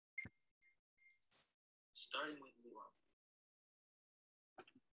starting with Luan.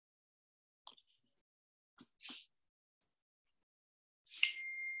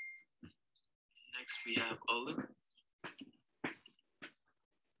 Next, we have Olu.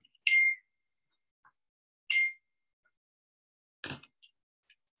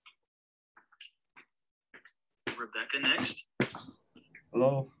 Rebecca next.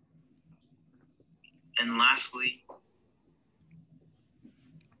 Hello. And lastly,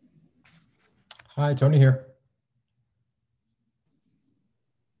 hi, Tony here.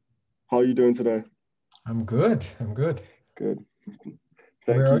 How are you doing today? I'm good. I'm good. Good.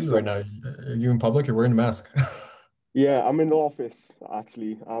 Where are you right now? Are you in public? You're wearing a mask. Yeah, I'm in the office,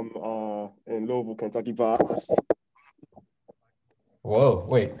 actually. I'm in Louisville, Kentucky, but Whoa,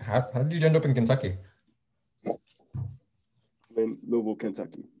 wait, how did you end up in Kentucky? I'm in Louisville,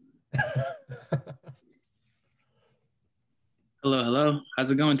 Kentucky. hello. How's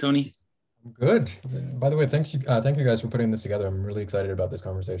it going, Tony? I'm good. By the way, thank you guys for putting this together. I'm really excited about this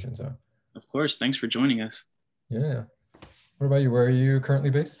conversation. So, Of course, thanks for joining us. yeah. What about you? Where are you currently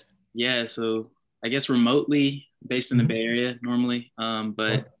based? Yeah, so I guess remotely based in the Bay Area normally,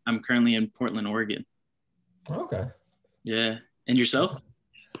 but I'm currently in Portland, Oregon. Okay. Yeah, and yourself?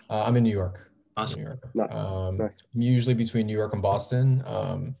 I'm in New York. Awesome. New York. Nice. Nice. I'm usually between New York and Boston.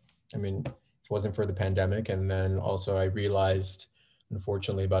 I mean, if it wasn't for the pandemic, and then also I realized,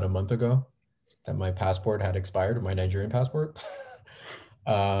 unfortunately, about a month ago, that my passport had expired, my Nigerian passport.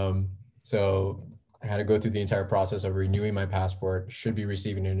 So I had to go through the entire process of renewing my passport. Should be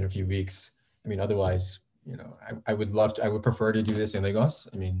receiving it in a few weeks. I mean, otherwise, you know, I would prefer to do this in Lagos.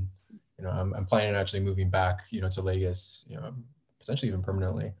 I mean, you know, I'm planning on actually moving back, you know, to Lagos, you know, potentially even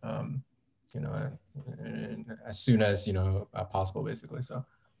permanently, you know, as soon as, you know, possible, basically. So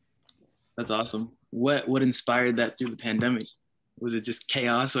That's awesome. What inspired that through the pandemic? Was it just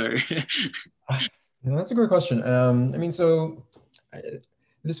chaos or? You know, that's a great question. I mean, so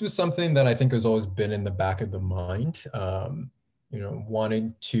this was something that I think has always been in the back of the mind. You know,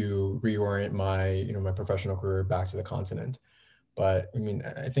 wanting to reorient my, you know, my professional career back to the continent. But I mean,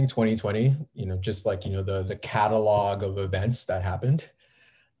 I think 2020, you know, just like, you know, the catalog of events that happened,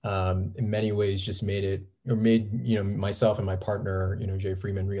 in many ways just made, you know, myself and my partner, you know, Jay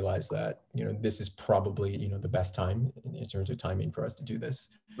Freeman, realize that, you know, this is probably, you know, the best time in terms of timing for us to do this.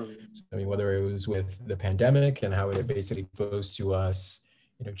 So, I mean, whether it was with the pandemic and how it basically posed to us,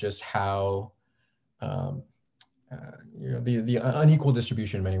 you know, just how, you know, the unequal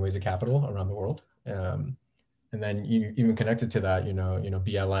distribution in many ways of capital around the world. And then you even connected to that, you know,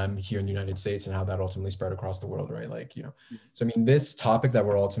 BLM here in the United States and how that ultimately spread across the world, right? Like, you know, so I mean, this topic that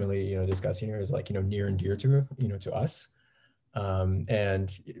we're ultimately, you know, discussing here is like, you know, near and dear to, you know, to us, and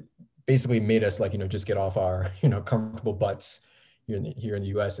basically made us like, you know, just get off our, you know, comfortable butts here in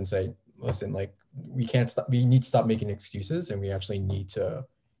the US and say, listen, like we need to stop making excuses, and we actually need to,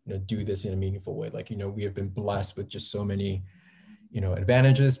 you know, do this in a meaningful way. Like, you know, we have been blessed with just so many, you know,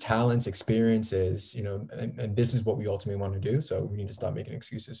 advantages, talents, experiences, you know, and this is what we ultimately want to do. So we need to stop making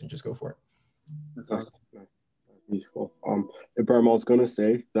excuses and just go for it. That's awesome. Beautiful. Ibrahim, I was gonna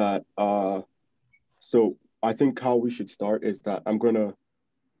say that. So I think how we should start is that I'm gonna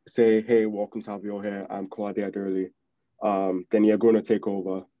say, "Hey, welcome to have you all here. I'm Claudia Durley." Then you're gonna take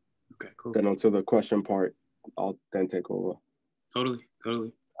over. Okay, cool. Then until the question part, I'll then take over. Totally.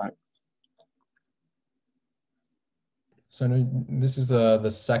 All right. So I know this is the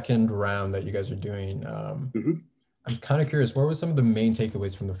second round that you guys are doing. I'm kind of curious, what were some of the main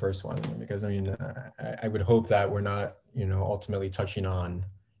takeaways from the first one? Because I mean, I would hope that we're not, you know, ultimately touching on,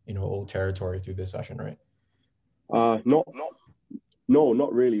 you know, old territory through this session, right? No,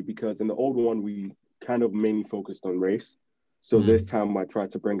 not really, because in the old one, we kind of mainly focused on race. So this time I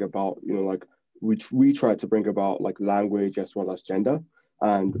tried to bring about, you know, like we tried to bring about like language as well as gender.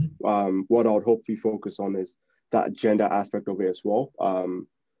 And what I would hopefully focus on is that gender aspect of it as well.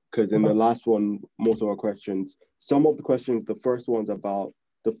 Because in the last one, most of our questions, some of the questions, the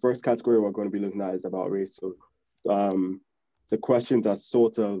first category we're going to be looking at is about race. So the questions are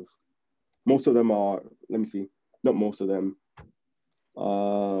sort of, most of them are, let me see, not most of them.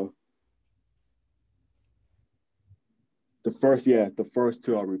 The first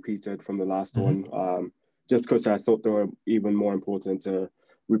two are repeated from the last one, just because I thought they were even more important to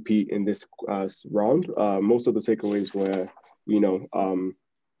repeat in this round. Most of the takeaways were, you know,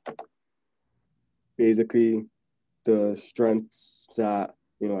 basically the strengths that,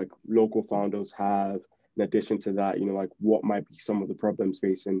 you know, like local founders have. In addition to that, you know, like what might be some of the problems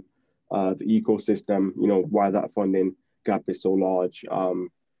facing the ecosystem, you know, why that funding gap is so large.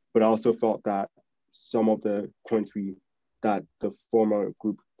 But I also felt that some of the points that the former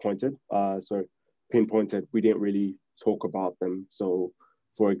group pointed, so pinpointed, we didn't really talk about them. So,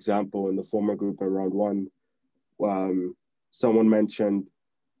 for example, in the former group in round one, someone mentioned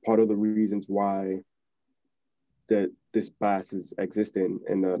part of the reasons why this bias is existing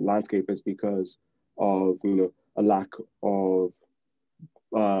in the landscape is because of, you know, a lack of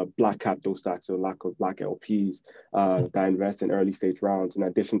black capital stacks or lack of black LPs that invest in early stage rounds. In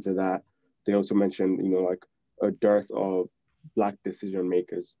addition to that, they also mentioned, you know, like a dearth of black decision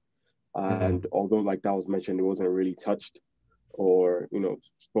makers. And although like that was mentioned, it wasn't really touched or, you know,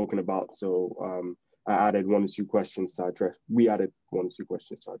 spoken about. So I added 1 or 2 questions to address. We added 1 or 2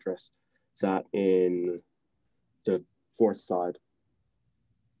 questions to address that in the 4th slide.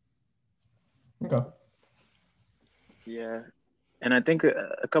 Okay. Yeah, and I think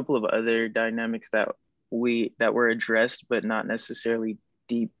a couple of other dynamics that were addressed but not necessarily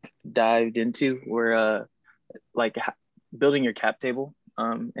deep dived into were like building your cap table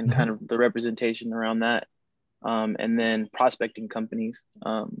and kind of the representation around that, and then prospecting companies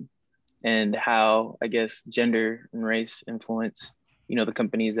and how, I guess, gender and race influence, you know, the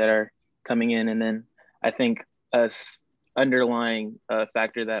companies that are coming in. And then I think a underlying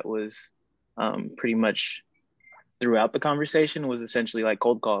factor that was pretty much throughout the conversation was essentially like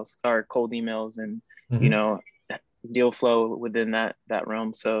cold calls or cold emails and, you know, deal flow within that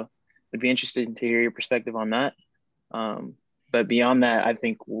realm. So I'd be interested to hear your perspective on that. But beyond that, I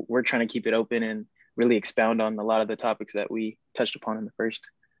think we're trying to keep it open and really expound on a lot of the topics that we touched upon in the first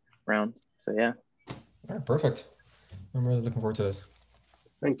round. So yeah. All right, perfect. I'm really looking forward to this.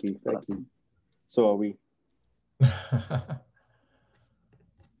 Thank you. Thank you. So are we.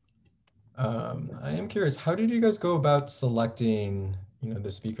 I am curious, how did you guys go about selecting, you know,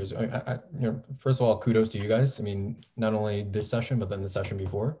 the speakers? You know, first of all, kudos to you guys. I mean, not only this session, but then the session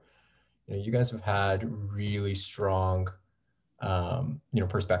before. You know, you guys have had really strong, you know,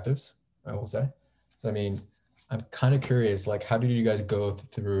 perspectives, I will say. So, I mean, I'm kind of curious, like, how did you guys go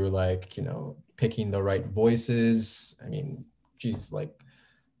through, like, you know, picking the right voices? I mean, geez, like,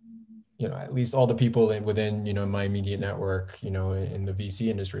 you know, at least all the people within, you know, my immediate network, you know, in the VC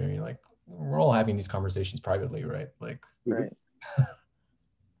industry, I mean, like, we're all having these conversations privately, right? Like, right.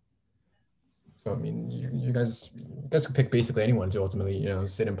 So, I mean, you guys could pick basically anyone to ultimately, you know,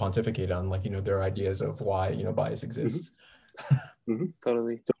 sit and pontificate on, like, you know, their ideas of why, you know, bias exists.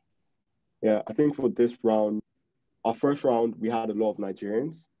 Totally. So, yeah, I think for this round, our first round, we had a lot of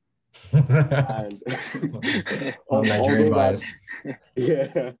Nigerians. And Nigerian bias.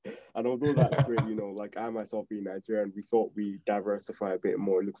 Yeah, and although that's great, you know, like I myself being Nigerian, we thought we diversify a bit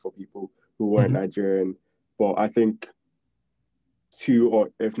more, look for people who weren't Nigerian. But I think 2 or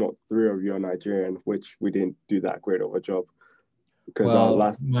if not 3 of you are Nigerian, which we didn't do that great of a job. Because well,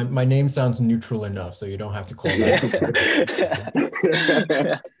 last my name sounds neutral enough, so you don't have to call that.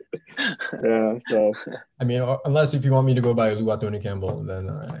 Yeah, so I mean, unless if you want me to go by Oluwatomi Campbell, then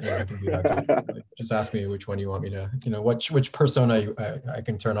you know, I can do that too. Like, just ask me which one you want me to, you know, which persona I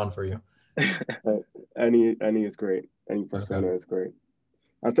can turn on for you. Any is great. Any persona is great.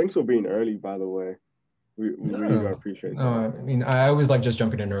 And thanks for being early, by the way. We really do appreciate that. No, I mean, I always like just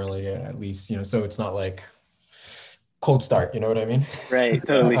jumping in early, at least, you know, so it's not like cold start, you know what I mean? Right,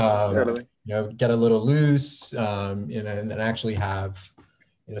 totally, totally. You know, get a little loose, and then actually have,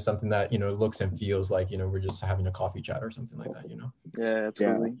 you know, something that, you know, looks and feels like, you know, we're just having a coffee chat or something like that, you know? Yeah,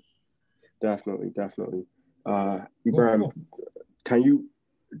 absolutely. Yeah, definitely. Ibrahim,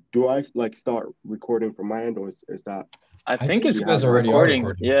 do I like start recording from my end, or is that? I think it's already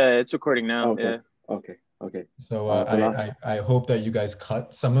recording. Yeah, it's recording now. Okay. Yeah. Okay. So I hope that you guys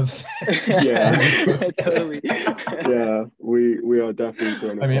cut some of this. Yeah, totally. Yeah, we are definitely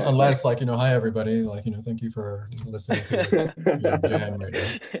going to. I mean, unless like, you know, hi everybody, like, you know, thank you for listening to this, you know, jam right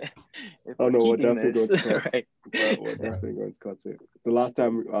now. Oh no, we're definitely going to cut. Right. We're definitely going to cut it. The last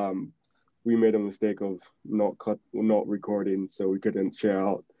time we made a mistake of not recording, so we couldn't share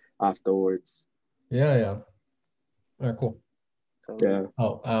out afterwards. Yeah. All right, cool. Yeah.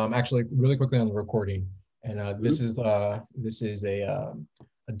 Oh, actually, really quickly on the recording, and this is a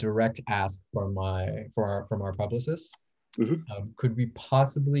direct ask from our publicist. Could we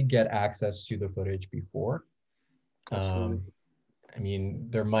possibly get access to the footage before? I mean,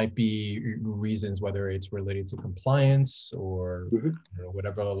 there might be reasons, whether it's related to compliance or you know,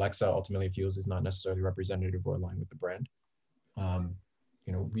 whatever Alexa ultimately feels is not necessarily representative or aligned with the brand.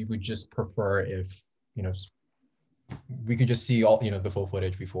 You know, we would just prefer if, you know, we could just see all, you know, the full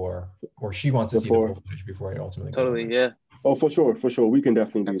footage before, or she wants to see the full footage before it ultimately goes Totally, yeah. Oh, for sure. We can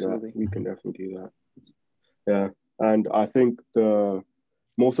definitely do that. We can definitely do that. Yeah, and I think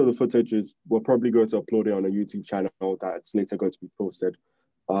most of the footage we're probably going to upload it on a YouTube channel that's later going to be posted,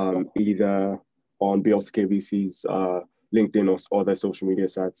 either on BLCK VC's LinkedIn or other social media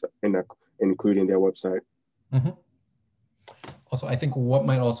sites, including their website. Mm-hmm. Also, I think what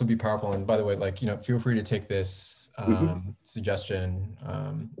might also be powerful, and by the way, like, feel free to take this suggestion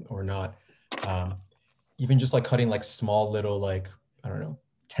or not, even just like cutting like small little, like, I don't know,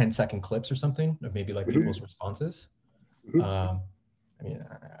 10-second clips or something of maybe like people's responses. I mean,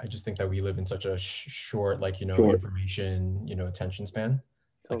 I just think that we live in such a short, like, information, attention span.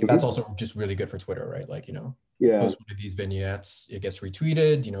 Like, that's also just really good for Twitter, right? Like, post one of these vignettes, it gets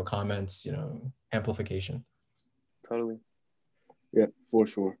retweeted, comments, amplification. Totally. Yeah, for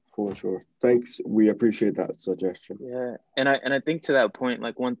sure. Thanks. We appreciate that suggestion. Yeah, and I think to that point,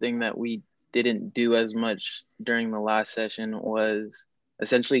 like, one thing that we didn't do as much during the last session was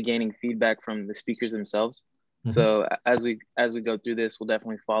essentially gaining feedback from the speakers themselves. So as we go through this, we'll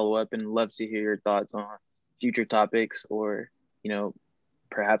definitely follow up and love to hear your thoughts on future topics, or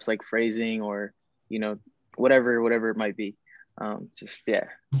perhaps like phrasing, or whatever it might be.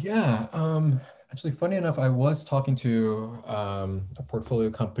 Actually, funny enough, I was talking to a portfolio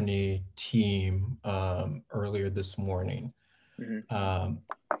company team earlier this morning.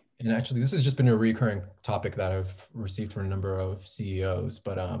 And actually, this has just been a recurring topic that I've received from a number of CEOs.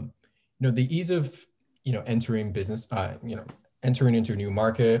 But the ease of entering business, entering into a new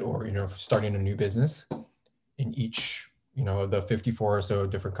market, or starting a new business in each of the 54 or so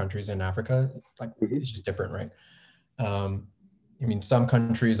different countries in Africa, like, it's just different, right? I mean, some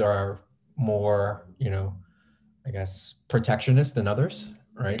countries are more, I guess, protectionist than others,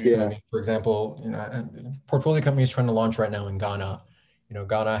 right? Yeah. So, I mean, for example, portfolio company is trying to launch right now in Ghana.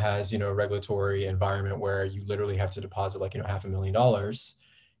 Ghana has, a regulatory environment where you literally have to deposit like, $500,000,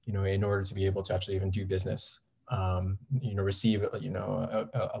 in order to be able to actually even do business, receive,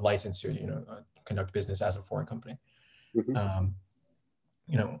 a license to, conduct business as a foreign company.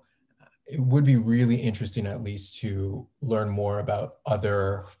 It would be really interesting, at least, to learn more about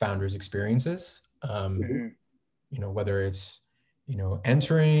other founders' experiences, whether it's,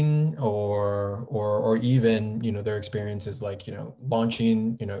 entering or even, their experiences, like,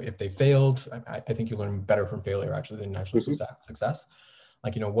 launching, if they failed. I think you learn better from failure, actually, than actual success.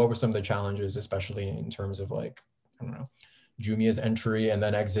 Like, what were some of the challenges, especially in terms of, like, I don't know, Jumia's entry and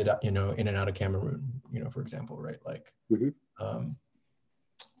then exit, in and out of Cameroon, for example, right? Like,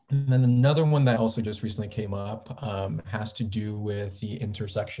 and then another one that also just recently came up has to do with the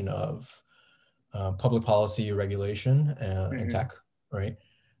intersection of public policy, regulation, and tech, right?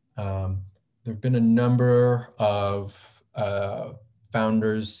 There have been a number of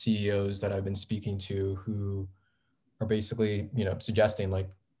founders, CEOs that I've been speaking to who are basically, suggesting, like,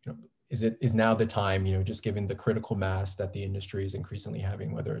 is now the time, just given the critical mass that the industry is increasingly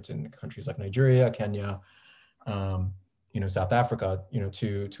having, whether it's in countries like Nigeria, Kenya, South Africa,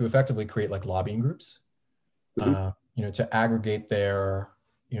 to effectively create like lobbying groups, to aggregate their,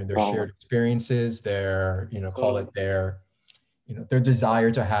 their shared experiences, their, call it their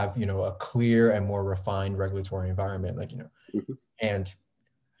desire to have, a clear and more refined regulatory environment, like, and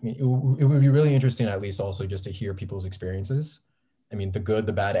I mean, it would be really interesting, at least, also just to hear people's experiences. I mean, the good,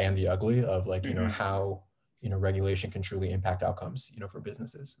 the bad, and the ugly of, like, how, regulation can truly impact outcomes, for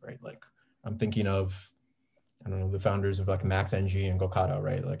businesses, right? Like, I'm thinking of, I don't know, the founders of like MaxNG and Gokada,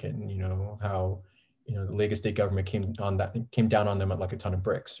 right? Like, and how, the Lagos state government came down on them at like a ton of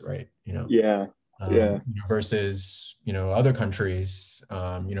bricks, right? Versus, other countries,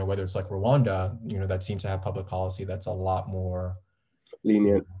 whether it's like Rwanda, that seems to have public policy that's a lot more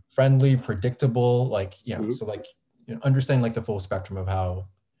lenient, friendly, predictable, like, so like, understanding like the full spectrum of how,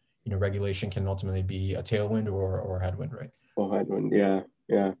 regulation can ultimately be a tailwind or a headwind, right? Or headwind, yeah.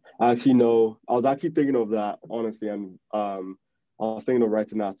 I was actually thinking of that, honestly, and I was thinking of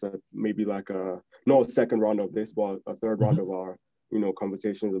writing that, so maybe like not a second round of this, but a third round of our,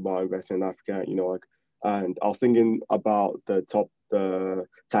 conversations about investing in Africa, like, and I was thinking about the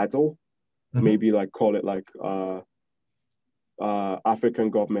title, maybe like call it like African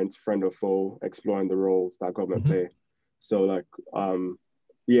government's friend or foe, exploring the roles that government play. So like,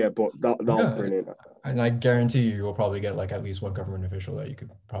 but that was brilliant. And I guarantee you will probably get like at least one government official that you could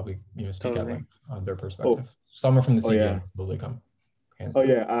probably speak at length on their perspective. Someone from the CBN will they come.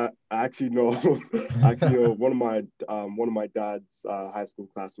 I actually know. One of my dad's high school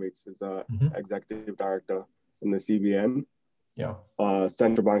classmates is executive director in the CBN.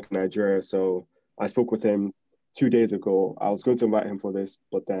 Central Bank of Nigeria. So I spoke with him 2 days ago. I was going to invite him for this,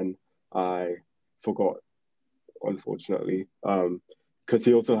 but then I forgot, unfortunately, because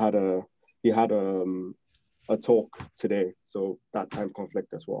he also had a talk today, so that time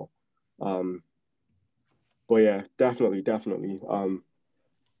conflict as well. But yeah, definitely.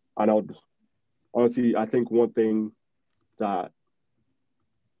 And honestly, I think one thing that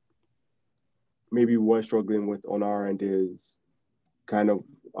maybe we're struggling with on our end is kind of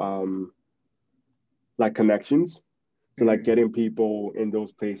like connections. So like getting people in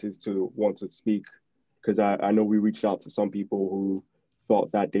those places to want to speak. Because I know we reached out to some people who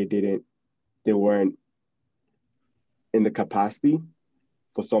thought that they weren't in the capacity.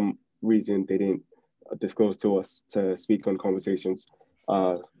 For some reason, they didn't disclose to us to speak on conversations.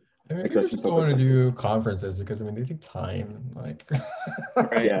 I mean, people just don't want to do conferences because, I mean, they take time, like.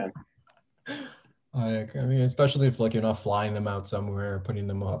 Right. Yeah. Like, I mean, especially if like you're not flying them out somewhere, putting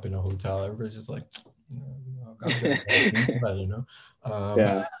them up in a hotel, everybody's just like, you know.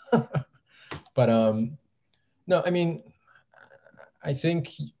 Yeah. But no, I mean, I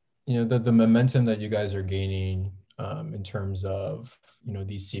think, you know, the momentum that you guys are gaining in terms of, you know,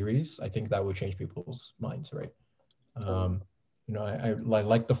 these series, I think that would change people's minds, right? You know, I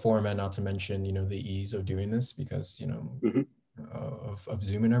like the format, not to mention, you know, the ease of doing this because, you know, of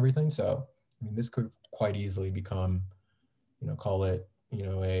Zoom and everything. So, I mean, this could quite easily become, you know, call it, you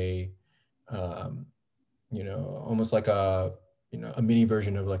know, you know, almost like a, you know, a mini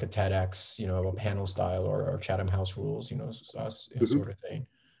version of like a TEDx, you know, a panel style or Chatham House Rules, you know, sort of thing.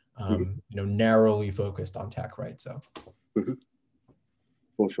 You know, narrowly focused on tech, right? So.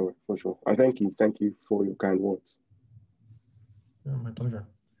 For sure, for sure. I thank you for your kind words. Yeah, my pleasure.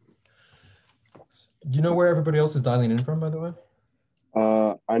 Do you know where everybody else is dialing in from, by the way?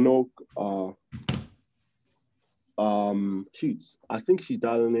 I know. Shoots. I think she's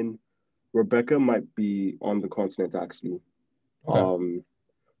dialing in. Rebecca might be on the continent actually. Okay.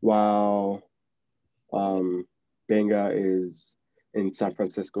 While Benga is in San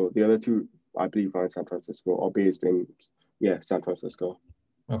Francisco. The other two, I believe, are in San Francisco or based in, San Francisco.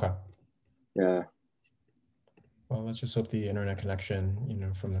 Okay. Yeah. Well, let's just hope the internet connection, you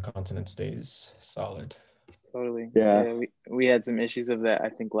know, from the continent stays solid. Totally. Yeah. We had some issues of that, I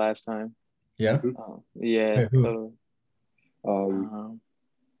think, last time. Yeah. Yeah. Wait, totally.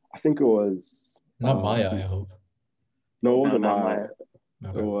 I think it was not Maya. I hope. No, it wasn't not Maya.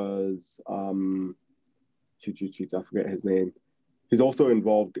 Okay. It was I forget his name. He's also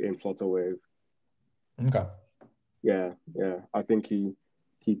involved in Flutterwave. Okay. Yeah. I think he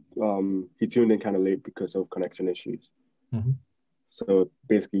tuned in kind of late because of connection issues. So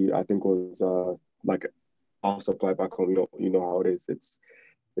basically, I think it was like our supply back home. You know how it is.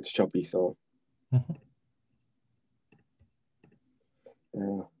 It's choppy. So yeah.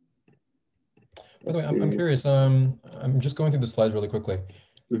 By the way, I'm curious. I'm just going through the slides really quickly.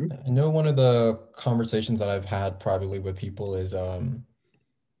 I know one of the conversations that I've had privately with people is, I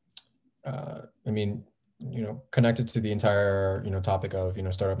mean, you know, connected to the entire, you know, topic of, you know,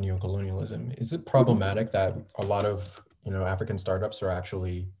 startup neocolonialism. Is it problematic that a lot of, you know, African startups are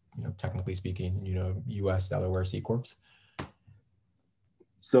actually, you know, technically speaking, you know, U.S. Delaware C Corps?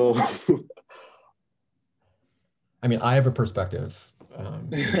 So, I mean, I have a perspective.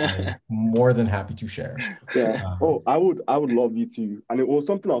 I'm more than happy to share. Yeah. I would love you to. And it was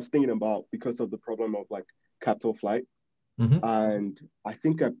something I was thinking about because of the problem of like capital flight. And I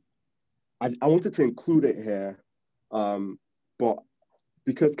think I wanted to include it here, but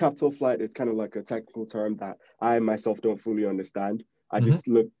because capital flight is kind of like a technical term that I myself don't fully understand, I just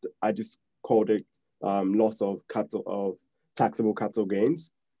called it loss of taxable capital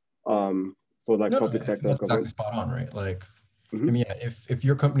gains for like public sector that's government. exactly spot on, right? Like, I mean, yeah, if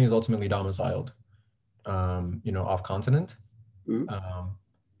your company is ultimately domiciled, you know, off continent,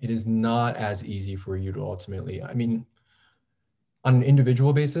 it is not as easy for you to ultimately, I mean, on an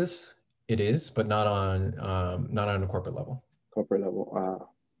individual basis, it is, but not on a corporate level.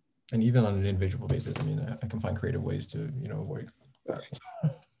 And even on an individual basis, I mean, I can find creative ways to, you know, avoid that.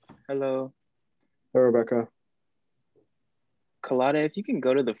 Hello. Hey, Rebecca. Kalade, if you can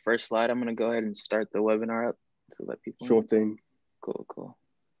go to the first slide, I'm going to go ahead and start the webinar up to let people Sure know. thing. Cool.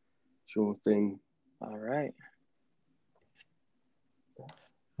 Sure thing. All right.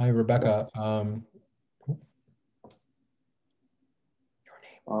 Hi, Rebecca. Your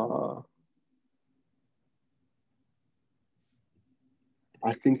name.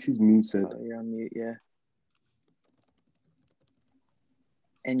 I think she's muted. Oh, you're on mute, yeah.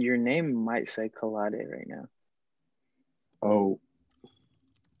 And your name might say Kalade right now. Oh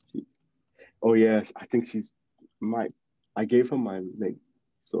yes, I think I gave her my link.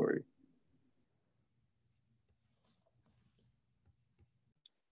 Sorry.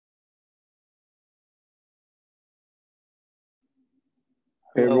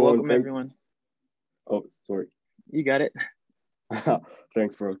 Hello, hey, everyone, welcome everyone. Oh, sorry. You got it.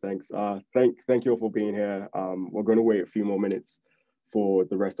 Thanks, bro. Thanks. Thank you all for being here. We're going to wait a few more minutes for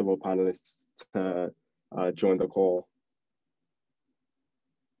the rest of our panelists to join the call.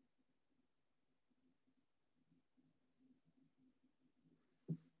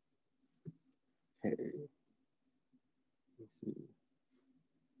 Okay, let's see.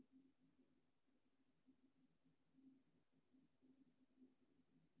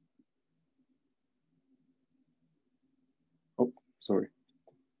 Oh, sorry.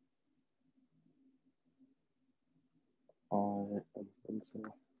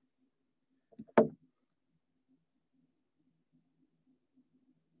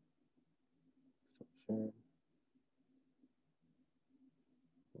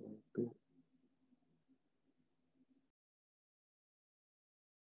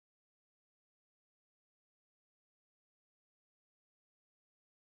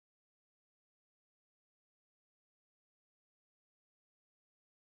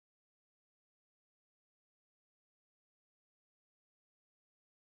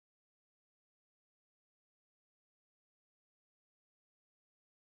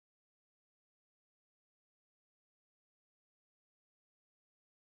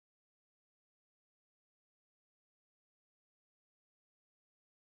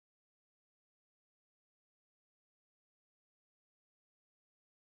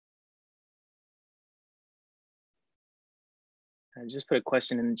 I just put a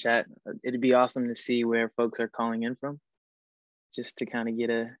question in the chat. It'd be awesome to see where folks are calling in from, just to kind of get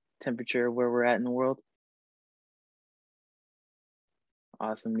a temperature of where we're at in the world.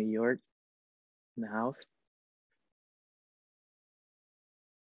 Awesome, New York in the house.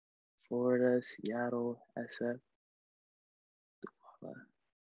 Florida, Seattle, SF.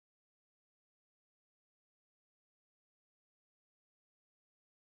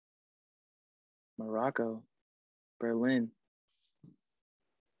 Morocco, Berlin.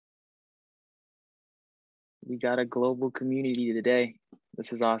 We got a global community today.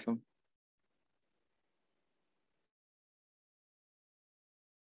 This is awesome.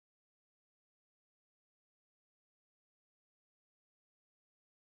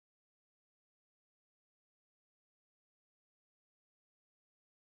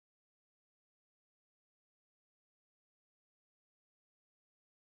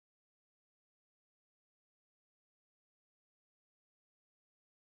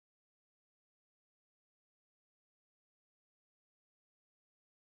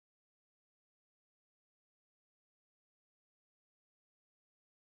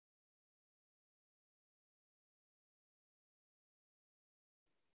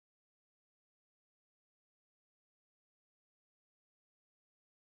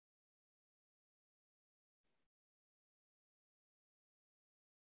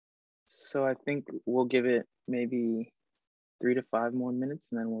 So I think we'll give it maybe 3 to 5 more minutes,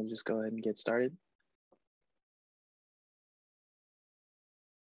 and then we'll just go ahead and get started.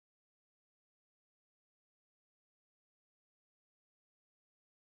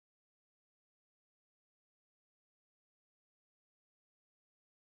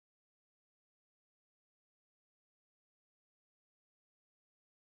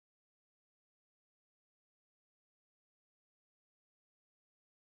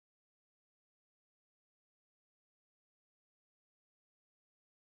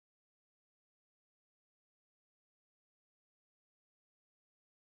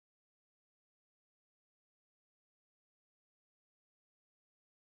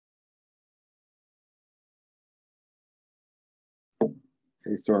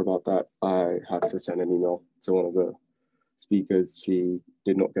 Okay, sorry about that. I had to send an email to one of the speakers. She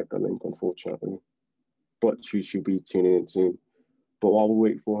did not get the link, unfortunately, but she should be tuning in soon. But while we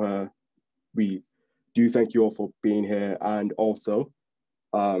wait for her, we do thank you all for being here. And also,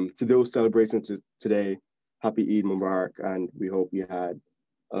 to those celebrating today, happy Eid Mubarak, and we hope you had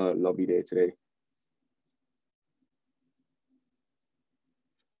a lovely day today.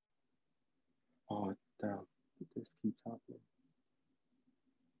 Oh, damn, this keeps happening.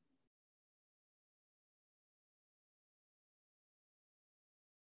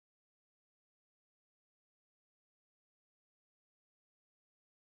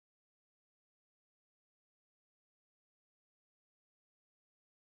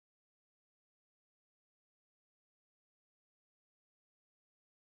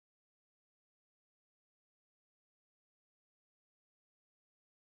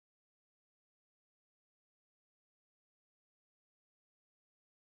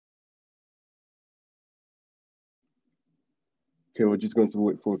 Okay, we're just going to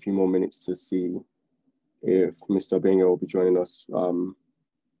wait for a few more minutes to see if Mr. Benga will be joining us.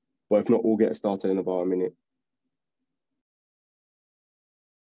 But if not, we'll get started in about a minute.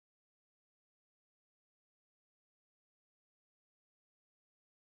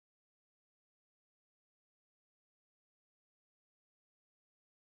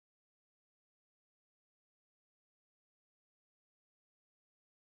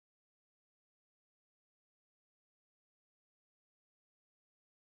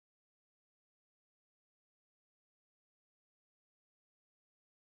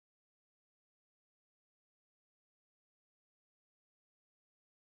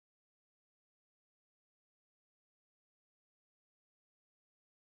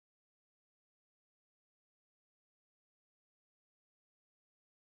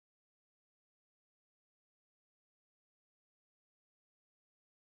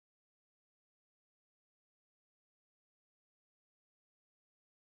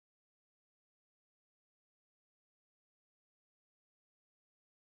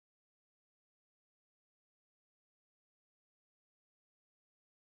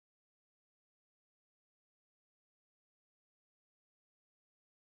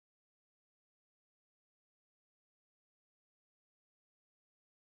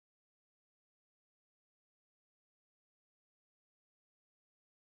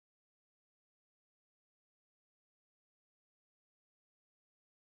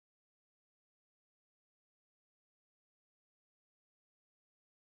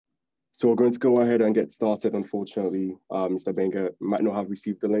 So we're going to go ahead and get started. Unfortunately, Mr. Benga might not have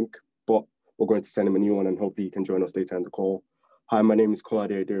received the link, but we're going to send him a new one and hopefully he can join us later in the call. Hi, my name is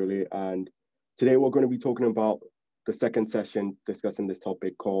Kolade Aderle, and today we're going to be talking about the second session discussing this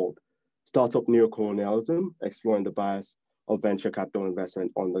topic called Startup Neocolonialism, Exploring the Bias of Venture Capital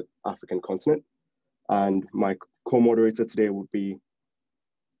Investment on the African Continent. And my co-moderator today would be...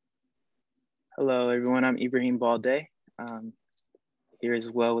 Hello, everyone. I'm Ibrahim Balde, here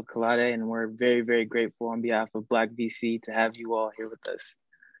as well with Kolade, and we're very, very grateful on behalf of BLCK VC to have you all here with us.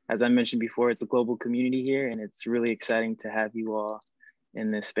 As I mentioned before, it's a global community here, and it's really exciting to have you all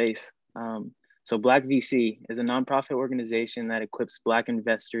in this space. So BLCK VC is a nonprofit organization that equips Black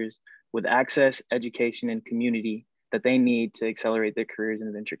investors with access, education, and community that they need to accelerate their careers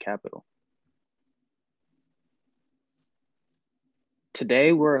in venture capital.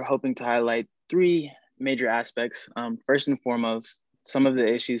 Today, we're hoping to highlight three major aspects. First and foremost, some of the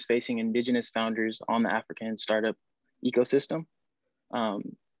issues facing Indigenous founders on the African startup ecosystem.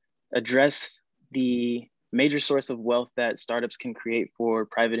 Address the major source of wealth that startups can create for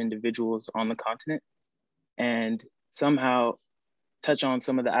private individuals on the continent, and somehow touch on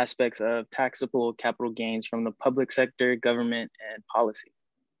some of the aspects of taxable capital gains from the public sector, government, and policy.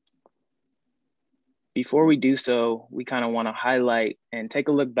 Before we do so, we kind of want to highlight and take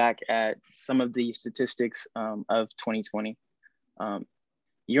a look back at some of the statistics of 2020.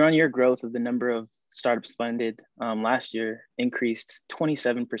 Year-on-year growth of the number of startups funded last year increased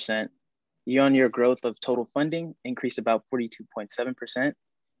 27%. Year-on-year growth of total funding increased about 42.7%.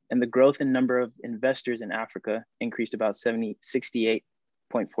 And the growth in number of investors in Africa increased about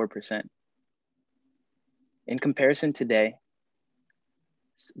 68.4%. In comparison today,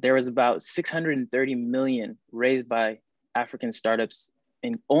 there was about 630 million raised by African startups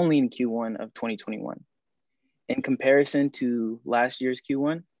only in Q1 of 2021. In comparison to last year's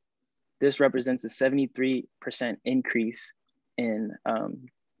Q1, this represents a 73% increase in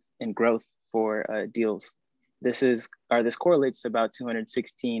growth for deals. This correlates to about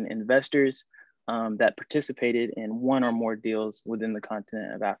 216 investors that participated in one or more deals within the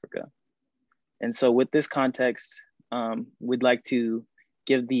continent of Africa. And so with this context, we'd like to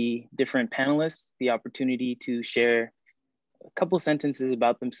give the different panelists the opportunity to share a couple sentences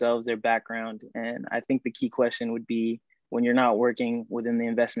about themselves, their background. And I think the key question would be, when you're not working within the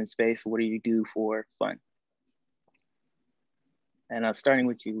investment space, what do you do for fun? And starting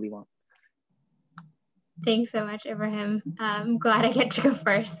with you, Liwan. Thanks so much, Ibrahim. I'm glad I get to go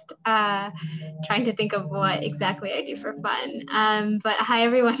first. Trying to think of what exactly I do for fun. But hi,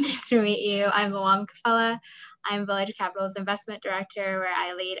 everyone. Nice to meet you. I'm Liwan Kafala. I'm BLCK Capital's investment director, where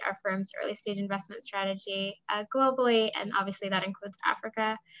I lead our firm's early stage investment strategy globally, and obviously that includes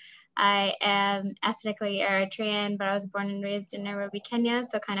Africa. I am ethnically Eritrean, but I was born and raised in Nairobi, Kenya,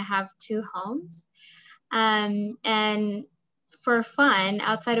 so kind of have two homes. And for fun,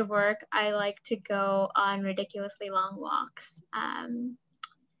 outside of work, I like to go on ridiculously long walks, and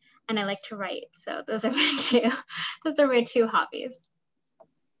I like to write. So those are my two hobbies.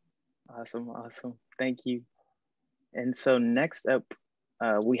 Awesome, awesome. Thank you. And so next up,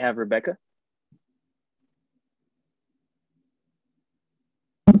 we have Rebecca.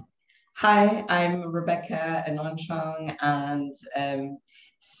 Hi, I'm Rebecca Anonchong, and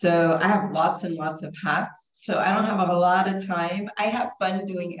so I have lots and lots of hats, so I don't have a lot of time. I have fun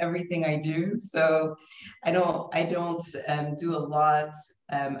doing everything I do, so I don't do a lot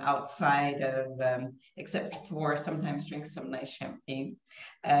outside of, except for sometimes drink some nice champagne.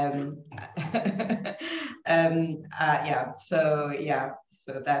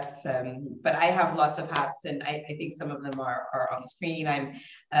 So that's, but I have lots of hats, and I think some of them are on the screen. I'm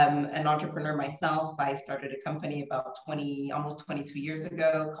an entrepreneur myself. I started a company about almost 22 years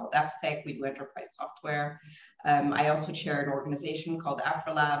ago called BLCK. We do enterprise software. I also chair an organization called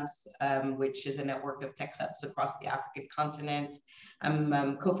AfroLabs, which is a network of tech hubs across the African continent.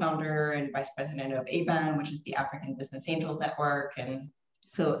 I'm co-founder and vice president of ABAN, which is the African Business Angels Network, and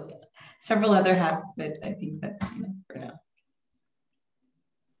so several other hats, but I think that's for now.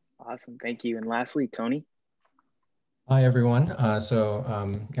 Awesome, thank you. And lastly, Tony. Hi, everyone.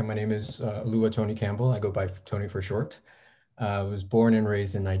 My name is Lua Tony Campbell. I go by Tony for short. I was born and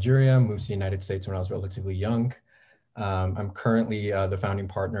raised in Nigeria, moved to the United States when I was relatively young. I'm currently the founding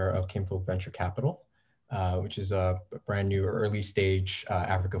partner of Kinfolk Venture Capital, which is a brand new early stage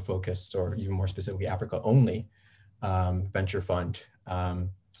Africa-focused, or even more specifically Africa-only venture fund.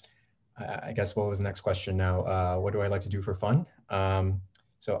 I guess what was the next question now? What do I like to do for fun?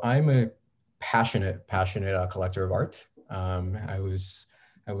 So I'm a passionate collector of art. I was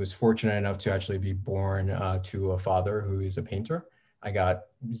fortunate enough to actually be born to a father who is a painter. I got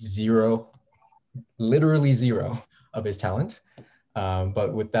zero, literally zero of his talent.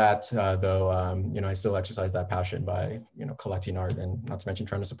 But with that, though, you know, I still exercise that passion by, you know, collecting art, and not to mention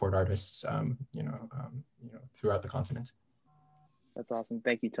trying to support artists, you know, throughout the continent. That's awesome.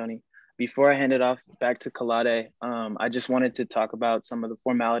 Thank you, Tony. Before I hand it off back to Kalade, I just wanted to talk about some of the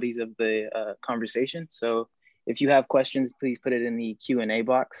formalities of the conversation. So if you have questions, please put it in the Q&A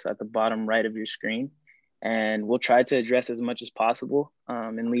box at the bottom right of your screen, and we'll try to address as much as possible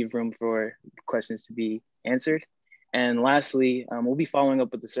and leave room for questions to be answered. And lastly, we'll be following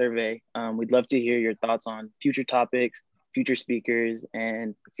up with the survey. We'd love to hear your thoughts on future topics, future speakers,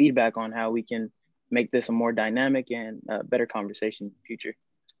 and feedback on how we can make this a more dynamic and better conversation in the future.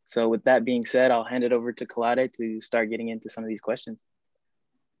 So with that being said, I'll hand it over to Kalade to start getting into some of these questions.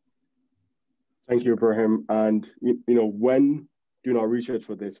 Thank you, Ibrahim. And you know, when doing our research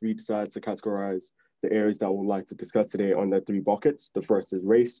for this, we decided to categorize the areas that we'd like to discuss today under 3 buckets. The first is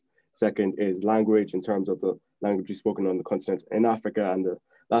race, second is language in terms of the languages spoken on the continent in Africa, and the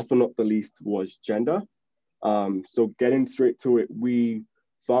last but not the least was gender. So getting straight to it, we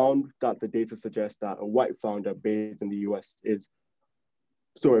found that the data suggests that a white founder based in the US is,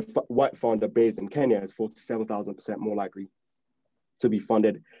 sorry, white founder based in Kenya is 47,000% more likely to be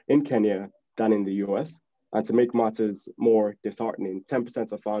funded in Kenya than in the US. And to make matters more disheartening,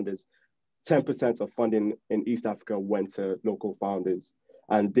 10% of funding in East Africa went to local founders.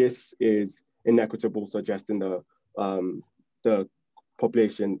 And this is inequitable, suggesting the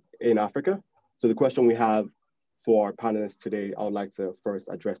population in Africa. So the question we have for our panelists today, I would like to first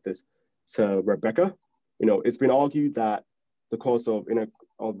address this to Rebecca. You know, it's been argued that the cause of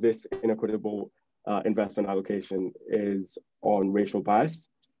this inequitable investment allocation is on racial bias.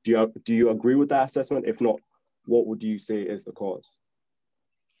 Do you agree with that assessment? If not, what would you say is the cause?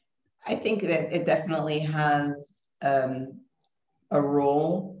 I think that it definitely has a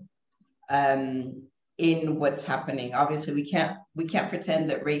role in what's happening. Obviously, we can't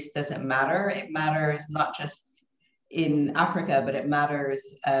pretend that race doesn't matter. It matters not just in Africa, but it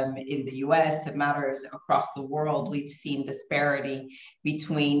matters in the US, it matters across the world. We've seen disparity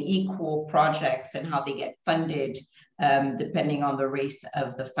between equal projects and how they get funded depending on the race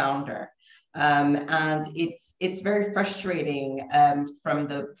of the founder. And it's very frustrating from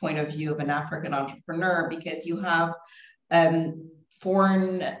the point of view of an African entrepreneur, because you have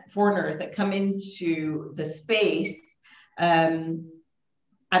foreigners that come into the space, and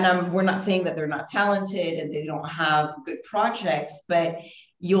we're not saying that they're not talented and they don't have good projects, but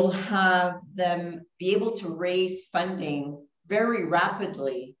you'll have them be able to raise funding very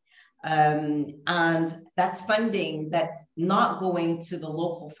rapidly. And that's funding that's not going to the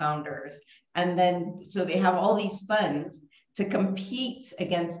local founders. And then, so they have all these funds to compete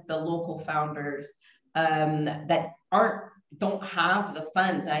against the local founders that don't have the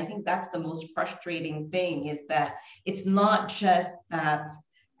funds. And I think that's the most frustrating thing, is that it's not just that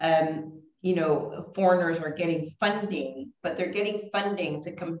you know, foreigners are getting funding, but they're getting funding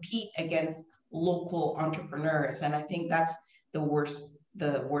to compete against local entrepreneurs. And I think that's the worst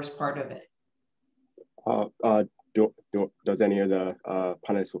part of it. Does any of the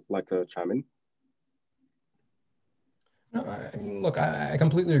panelists like to chime in? No, I mean, look, I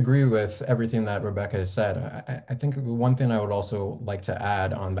completely agree with everything that Rebecca has said. I think one thing I would also like to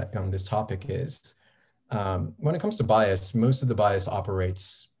add on this topic is, when it comes to bias, most of the bias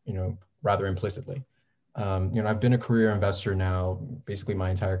operates, you know, rather implicitly. You know, I've been a career investor now, basically my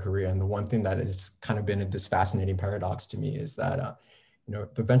entire career, and the one thing that has kind of been this fascinating paradox to me is that, you know,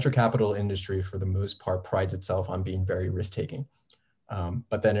 the venture capital industry, for the most part, prides itself on being very risk-taking.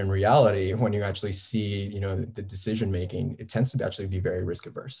 But then in reality, when you actually see, you know, the decision making, it tends to actually be very risk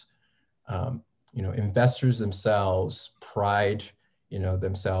averse. You know, investors themselves pride, you know,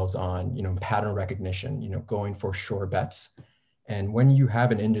 themselves on, you know, pattern recognition, you know, going for sure bets. And when you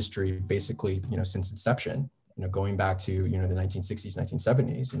have an industry, basically, you know, since inception, you know, going back to, you know, the 1960s,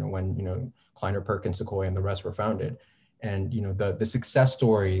 1970s, you know, when, you know, Kleiner, Perkins, Sequoia, and the rest were founded, and, you know, the success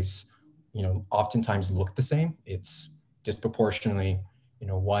stories, you know, oftentimes look the same. It's disproportionately, you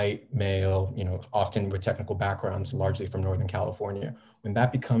know, white, male, you know, often with technical backgrounds, largely from Northern California. When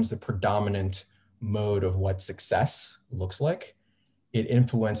that becomes the predominant mode of what success looks like, it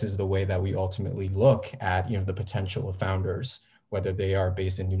influences the way that we ultimately look at, you know, the potential of founders, whether they are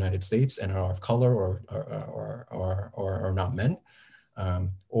based in the United States and are of color or not men,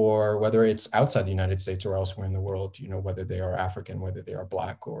 or whether it's outside the United States or elsewhere in the world, you know, whether they are African, whether they are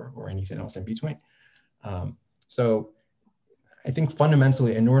Black, or anything else in between. So I think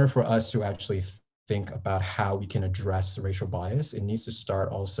fundamentally, in order for us to actually think about how we can address racial bias, it needs to start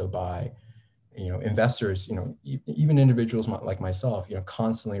also by investors, even individuals like myself,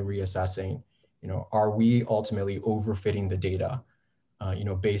 constantly reassessing, are we ultimately overfitting the data,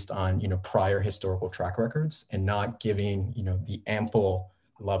 based on, prior historical track records, and not giving, the ample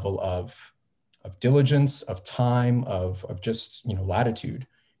level of diligence, of time, of just, latitude,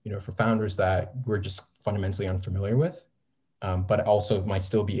 for founders that we're just fundamentally unfamiliar with, but also might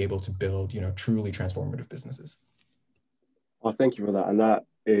still be able to build, truly transformative businesses. Well, thank you for that. And that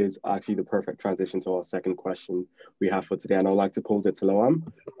is actually the perfect transition to our second question we have for today. And I'd like to pose it to Loam.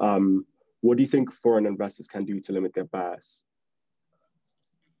 What do you think foreign investors can do to limit their bias?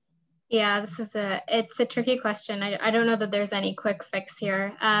 Yeah, it's a tricky question. I don't know that there's any quick fix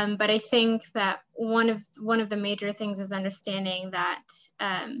here, but I think that one of the major things is understanding that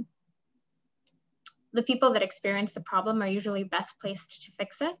the people that experience the problem are usually best placed to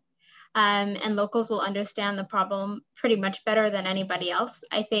fix it. And locals will understand the problem pretty much better than anybody else.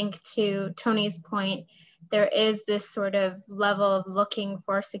 I think, to Tony's point, there is this sort of level of looking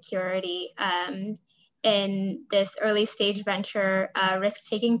for security in this early stage venture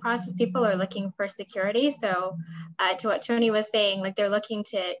risk-taking process. People are looking for security. So to what Tony was saying, like, they're looking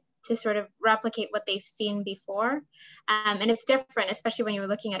to sort of replicate what they've seen before. And it's different, especially when you're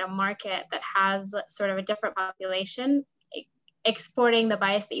looking at a market that has sort of a different population. Exporting the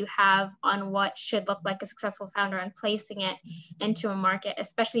bias that you have on what should look like a successful founder and placing it into a market,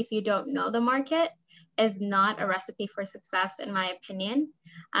 especially if you don't know the market, is not a recipe for success, in my opinion.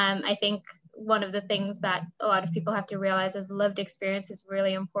 I think one of the things that a lot of people have to realize is lived experience is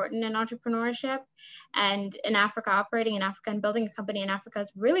really important in entrepreneurship. And in Africa, operating in Africa and building a company in Africa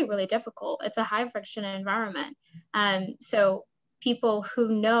is really, really difficult. It's a high friction environment. So people who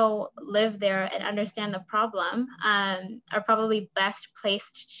live there and understand the problem are probably best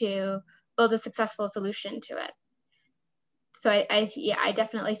placed to build a successful solution to it. So I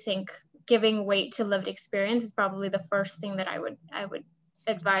definitely think giving weight to lived experience is probably the first thing that I would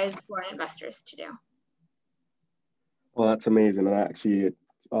advise foreign investors to do. Well, that's amazing. And actually, it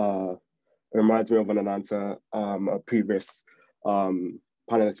reminds me of an answer a previous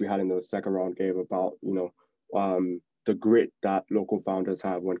panelist we had in the second round gave about, the grit that local founders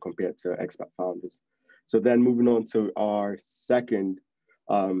have when compared to expat founders. So then moving on to our second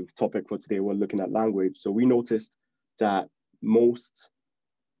topic for today, we're looking at language. So we noticed that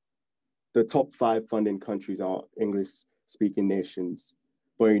the top 5 funding countries are English-speaking nations.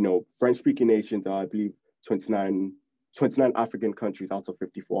 But, French-speaking nations are, I believe, 29 African countries out of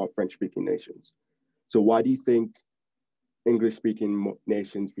 54 are French-speaking nations. So why do you think English-speaking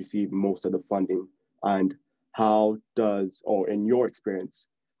nations receive most of the funding? And how does, or in your experience,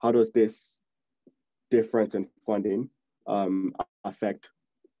 how does this difference in funding affect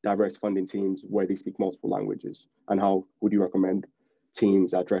diverse funding teams where they speak multiple languages? And how would you recommend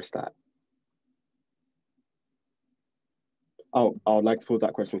teams address that? Oh, I would like to pose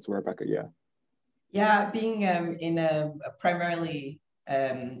that question to Rebecca, yeah. Yeah, being in a primarily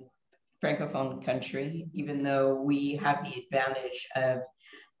Francophone country, even though we have the advantage of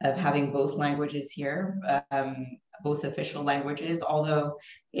having both languages here, both official languages, although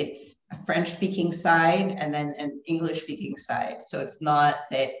it's a French-speaking side and then an English-speaking side. So it's not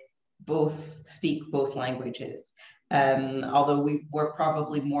that both speak both languages. Although we're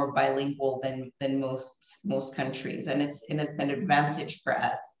probably more bilingual than most countries, and it's an advantage for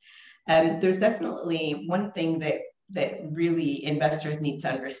us. There's definitely one thing that really investors need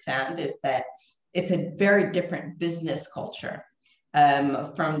to understand is that it's a very different business culture.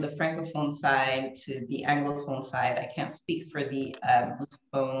 From the Francophone side to the Anglophone side. I can't speak for the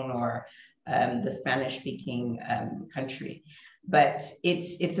Lusophone or the Spanish-speaking country, but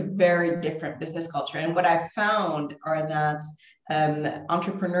it's a very different business culture. And what I've found are that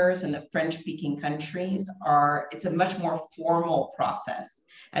entrepreneurs in the French-speaking countries it's a much more formal process.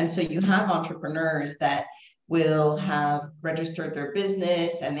 And so you have entrepreneurs that will have registered their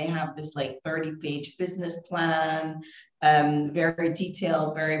business and they have this like 30-page business plan, very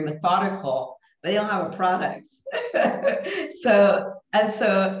detailed, very methodical, but they don't have a product.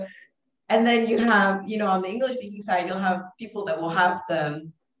 And then you have, on the English speaking side, you'll have people that will have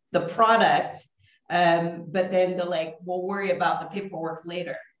the product, but then they're like, we'll worry about the paperwork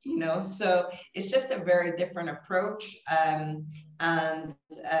later, So it's just a very different approach.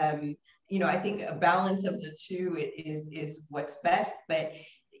 I think a balance of the two is what's best. But,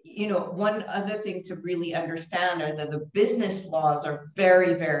 one other thing to really understand are that the business laws are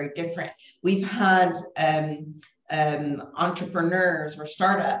very, very different. We've had entrepreneurs or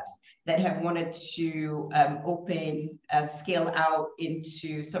startups that have wanted to scale out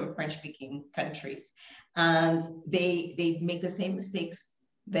into some French-speaking countries. And they make the same mistakes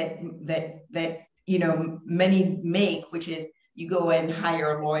that you know many make, which is you go and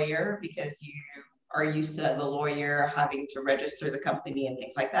hire a lawyer because you are used to the lawyer having to register the company and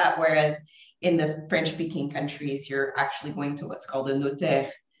things like that. Whereas in the French-speaking countries, you're actually going to what's called a notaire,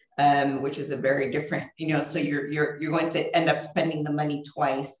 which is a very different, you know, so you're going to end up spending the money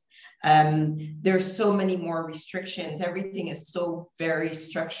twice. There's so many more restrictions. Everything is so very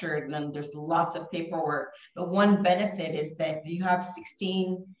structured, and then there's lots of paperwork. But one benefit is that you have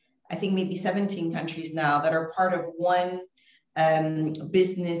 16, I think maybe 17 countries now that are part of one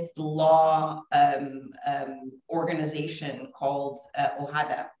business law organization called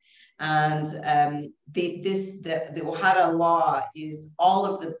OHADA. And the OHADA law is all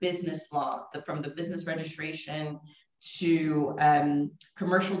of the business laws, from the business registration to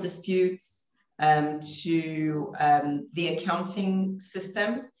commercial disputes, to the accounting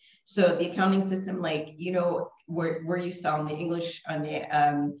system. So the accounting system, like, you know, we're used to on the English, on the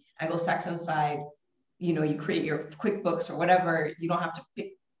Anglo-Saxon side, you know, you create your QuickBooks or whatever, you don't have to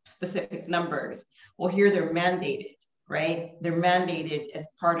pick specific numbers. Well, here they're mandated, right? They're mandated as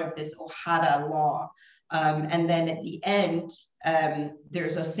part of this OHADA law. And then at the end,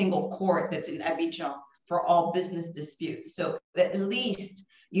 there's a single court that's in Abidjan for all business disputes. So at least,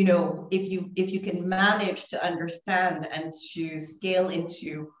 you know, if you can manage to understand and to scale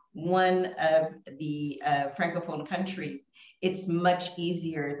into one of the Francophone countries, it's much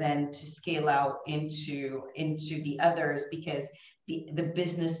easier than to scale out into the others, because the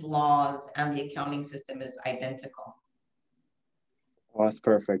business laws and the accounting system is identical. Oh, that's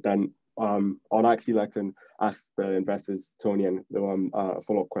perfect. And I'd actually like to ask the investors, Tony, and a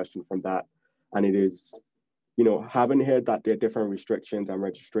follow-up question from that. And it is, you know, having heard that there are different restrictions and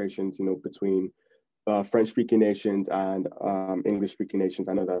registrations, you know, between French-speaking nations and English-speaking nations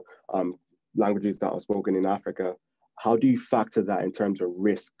and other languages that are spoken in Africa, how do you factor that in terms of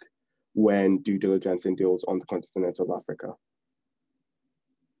risk when due diligence in deals on the continent of Africa?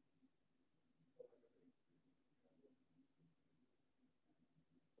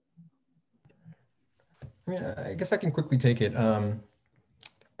 I mean, I guess I can quickly take it.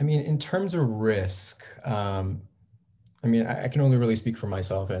 I mean, in terms of risk, I mean, I can only really speak for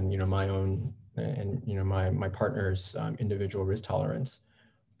myself and, you know, my own and, you know, my partner's individual risk tolerance.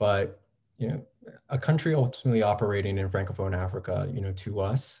 But, you know, a country ultimately operating in Francophone Africa, you know, to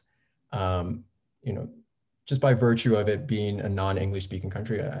us, you know, just by virtue of it being a non-English speaking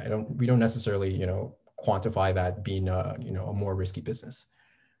country, we don't necessarily, you know, quantify that being a, you know, a more risky business.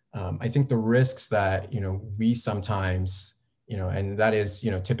 I think the risks that, you know, we sometimes, you know, and that is, you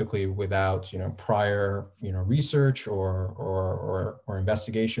know, typically without, you know, prior, you know, research or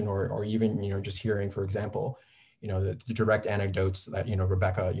investigation or even, you know, just hearing, for example, you know, the direct anecdotes that, you know,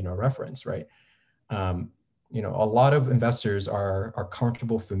 Rebecca, you know, referenced, right? You know, a lot of investors are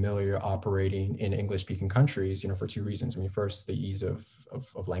comfortable, familiar operating in English-speaking countries, you know, for two reasons. I mean, first, the ease of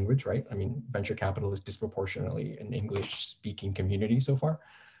language, right? I mean, venture capital is disproportionately an English-speaking community so far,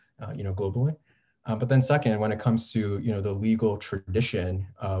 you know, globally. But then second, when it comes to, you know, the legal tradition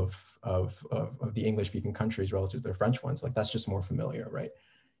of the English-speaking countries relative to the French ones, like that's just more familiar, right?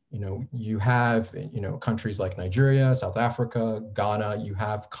 You know, you have, you know, countries like Nigeria, South Africa, Ghana, you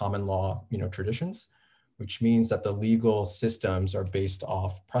have common law, you know, traditions, which means that the legal systems are based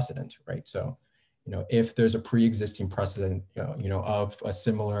off precedent, right? So, you know, if there's a pre-existing precedent, you know, of a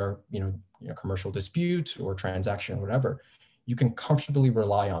similar, you know, commercial dispute or transaction, or whatever, you can comfortably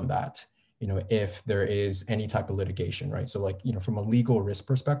rely on that, you know, if there is any type of litigation, right? So like, you know, from a legal risk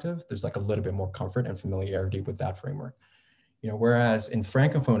perspective, there's like a little bit more comfort and familiarity with that framework. You know, whereas in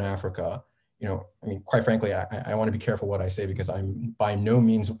Francophone Africa, you know, I mean, quite frankly, I want to be careful what I say because I'm by no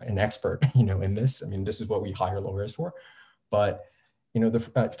means an expert, you know, in this. I mean, this is what we hire lawyers for. But, you know, the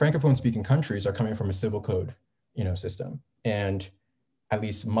Francophone speaking countries are coming from a civil code, you know, system. And at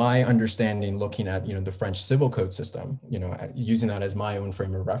least my understanding looking at, you know, the French civil code system, you know, using that as my own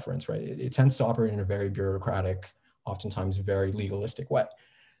frame of reference, right? It tends to operate in a very bureaucratic, oftentimes very legalistic way.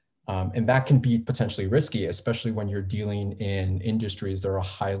 And that can be potentially risky, especially when you're dealing in industries that are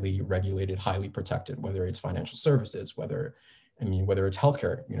highly regulated, highly protected, whether it's financial services, whether it's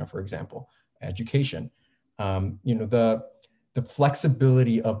healthcare, you know, for example, education. You know, the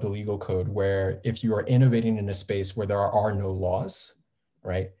flexibility of the legal code, where if you are innovating in a space where there are no laws,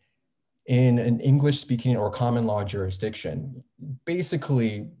 right? In an English speaking or common law jurisdiction,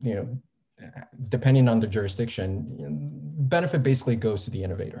 basically, you know, depending on the jurisdiction, benefit basically goes to the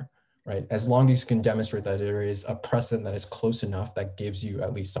innovator, right? As long as you can demonstrate that there is a precedent that is close enough that gives you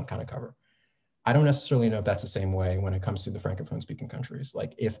at least some kind of cover. I don't necessarily know if that's the same way when it comes to the Francophone speaking countries.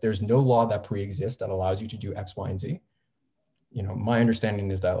 Like if there's no law that pre-exists that allows you to do X, Y, and Z, my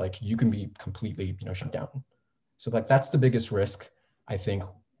understanding is that like you can be completely, shut down. So like that's the biggest risk I think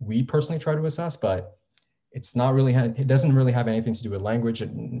we personally try to assess, but it's not really, it doesn't really have anything to do with language.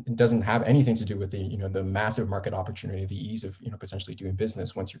 It doesn't have anything to do with the, the massive market opportunity, the ease of, potentially doing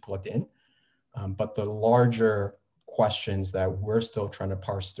business once you're plugged in. But the larger questions that we're still trying to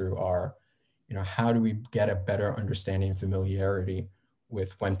parse through are, how do we get a better understanding and familiarity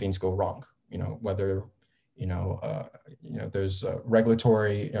with when things go wrong? Whether, there's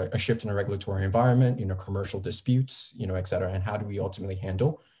a shift in a regulatory environment, commercial disputes, et cetera, and how do we ultimately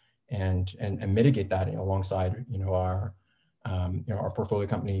handle and mitigate that alongside, our portfolio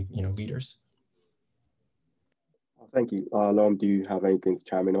company, leaders. Thank you. Lom, do you have anything to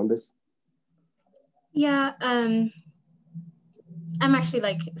chime in on this? Yeah, I'm actually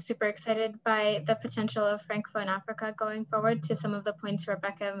like super excited by the potential of Francophone Africa going forward. To some of the points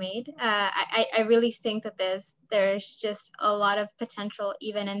Rebecca made, I really think that there's just a lot of potential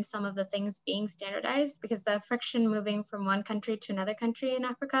even in some of the things being standardized, because the friction moving from one country to another country in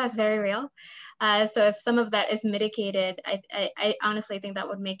Africa is very real. So if some of that is mitigated, I honestly think that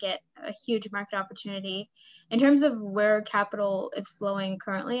would make it a huge market opportunity. In terms of where capital is flowing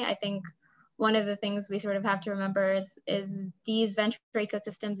currently, I think one of the things we sort of have to remember is these venture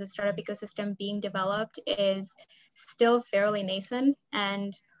ecosystems, the startup ecosystem being developed is still fairly nascent,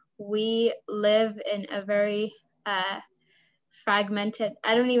 and we live in a very fragmented,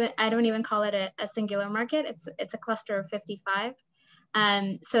 I don't even call it a singular market. It's a cluster of 55.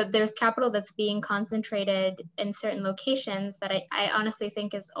 So there's capital that's being concentrated in certain locations that I honestly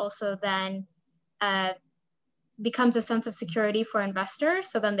think is also then becomes a sense of security for investors.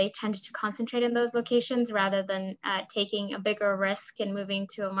 So then they tend to concentrate in those locations rather than taking a bigger risk and moving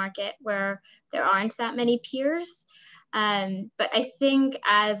to a market where there aren't that many peers. But I think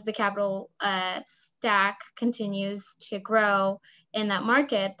as the capital stack continues to grow in that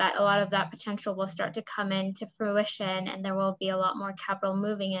market, that a lot of that potential will start to come into fruition, and there will be a lot more capital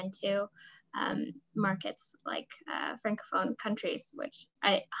moving into markets like Francophone countries, which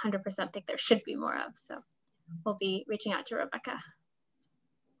I 100% think there should be more of. So we'll be reaching out to Rebecca.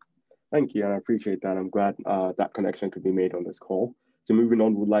 Thank you, and I appreciate that. I'm glad that connection could be made on this call. So moving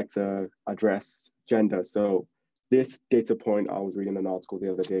on, we'd like to address gender. So this data point, I was reading an article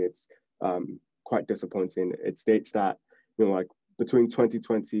the other day, it's quite disappointing. It states that, like between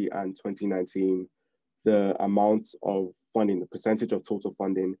 2020 and 2019, the amount of funding, the percentage of total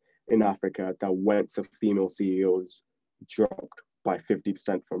funding in Africa that went to female CEOs dropped by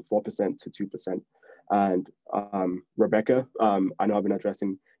 50%, from 4% to 2%. And Rebecca, I know I've been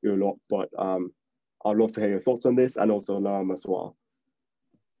addressing you a lot, but I'd love to hear your thoughts on this, and also Laram as well.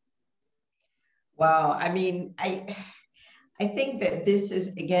 Wow, I mean, I think that this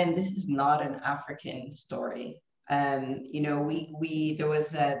is not an African story. There's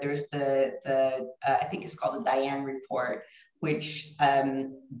the I think it's called the Diane Report, which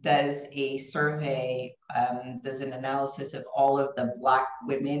does a survey, does an analysis of all of the Black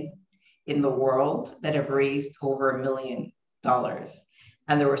women in the world that have raised over $1 million,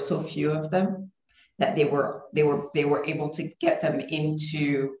 and there were so few of them that they were able to get them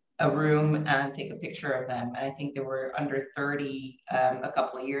into a room and take a picture of them. And I think there were under 30 a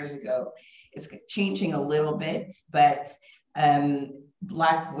couple of years ago. It's changing a little bit, but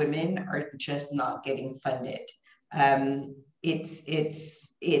Black women are just not getting funded. I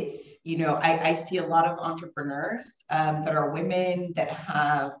see a lot of entrepreneurs that are women that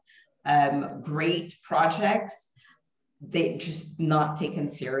have great projects, they just not taken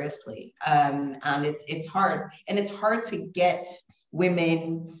seriously. And it's hard. And it's hard to get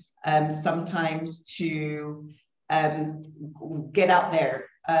women sometimes to get out there.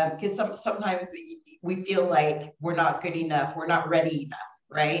 Because sometimes we feel like we're not good enough, we're not ready enough,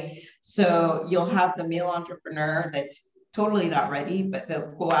 right? So you'll have the male entrepreneur that's totally not ready, but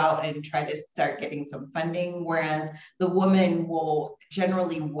they'll go out and try to start getting some funding, whereas the woman will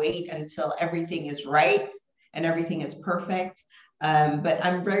generally wait until everything is right and everything is perfect. But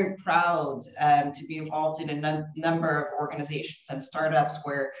I'm very proud to be involved in a number of organizations and startups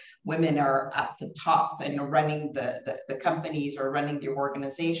where women are at the top and are running the companies or running the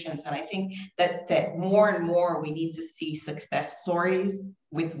organizations. And I think that more and more we need to see success stories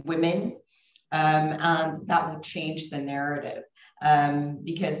with women, and that will change the narrative.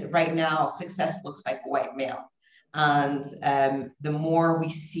 Because right now success looks like a white male. And the more we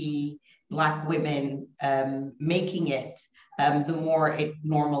see Black women making it, the more it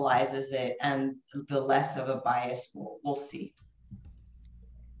normalizes it, and the less of a bias we'll see.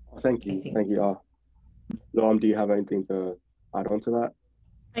 Thank you. Thank you. Laram, do you have anything to add on to that?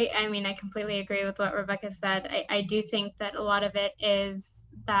 I mean, I completely agree with what Rebecca said. I do think that a lot of it is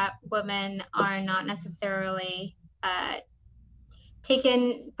that women are not necessarily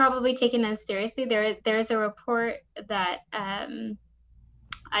probably taken as seriously. There's a report that I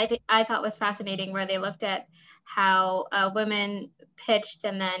thought was fascinating, where they looked at how women pitched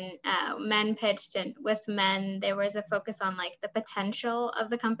and then men pitched, and with men there was a focus on like the potential of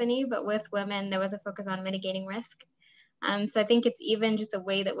the company, but with women there was a focus on mitigating risk. So I think it's even just the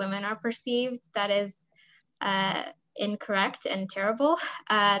way that women are perceived that is incorrect and terrible,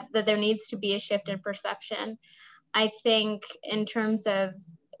 that there needs to be a shift in perception. I think in terms of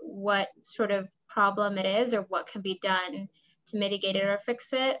what sort of problem it is or what can be done to mitigate it or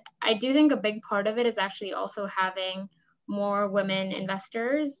fix it, I do think a big part of it is actually also having more women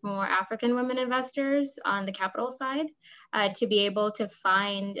investors, more African women investors on the capital side, to be able to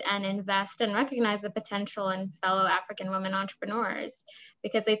find and invest and recognize the potential in fellow African women entrepreneurs.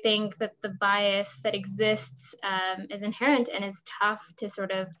 Because I think that the bias that exists is inherent and is tough to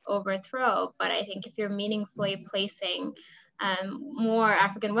sort of overthrow. But I think if you're meaningfully placing more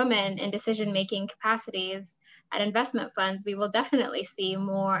African women in decision-making capacities at investment funds, we will definitely see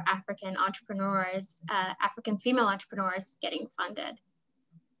more African entrepreneurs, African female entrepreneurs getting funded.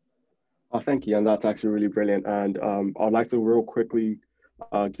 Thank you, and that's actually really brilliant. And I'd like to real quickly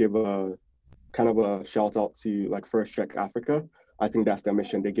give a kind of a shout out to like First Check Africa. I think that's their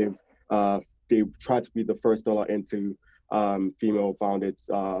mission. They try to be the first dollar into female founded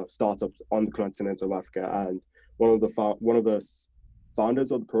startups on the continent of Africa. And one of the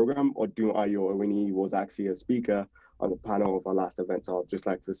founders of the program, Odun Ayo Owini, was actually a speaker on the panel of our last event. So I'd just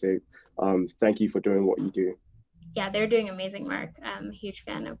like to say thank you for doing what you do. Yeah, they're doing amazing work. I'm a huge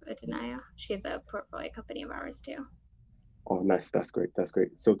fan of Odun Ayo. She's a portfolio company of ours too. Oh, nice. That's great. That's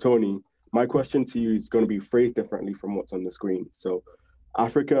great. So Tony, my question to you is going to be phrased differently from what's on the screen. So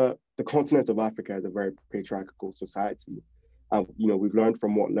Africa, the continent of Africa is a very patriarchal society. We've learned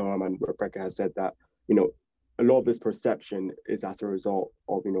from what Noam and Rebecca has said that, a lot of this perception is as a result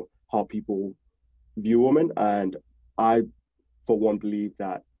of, how people view women. And I, for one, believe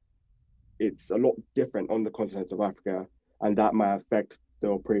that it's a lot different on the continent of Africa, and that might affect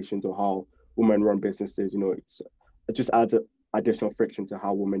the operations or how women run businesses. It just adds additional friction to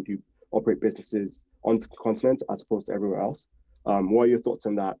how women do operate businesses on the continent as opposed to everywhere else. What are your thoughts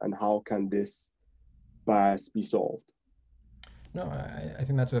on that, and how can this bias be solved? No, I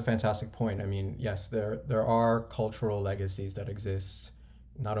think that's a fantastic point. I mean, yes, there are cultural legacies that exist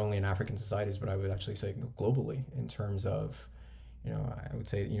not only in African societies, but I would actually say globally, in terms of, I would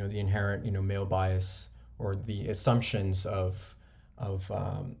say, the inherent, male bias, or the assumptions of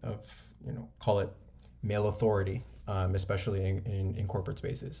call it male authority, especially in corporate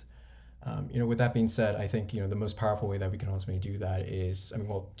spaces. With that being said, I think, the most powerful way that we can ultimately do that is,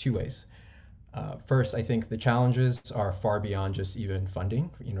 two ways. First, I think the challenges are far beyond just even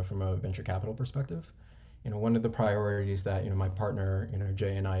funding, from a venture capital perspective. One of the priorities that, my partner,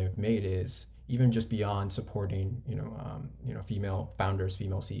 Jay and I have made is even just beyond supporting, female founders,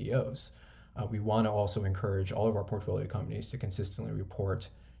 female CEOs. We want to also encourage all of our portfolio companies to consistently report,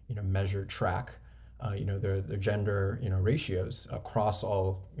 measure, track, their gender, ratios across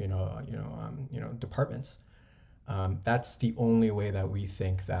all, departments. That's the only way that we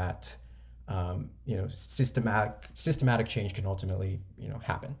think that, systematic change can ultimately,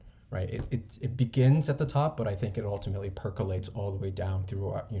 happen, right? It begins at the top, but I think it ultimately percolates all the way down through,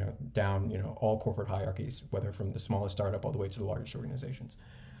 all corporate hierarchies, whether from the smallest startup all the way to the largest organizations.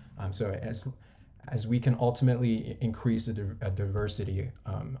 So as we can ultimately increase the diversity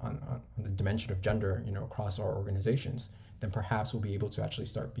on the dimension of gender, across our organizations, then perhaps we'll be able to actually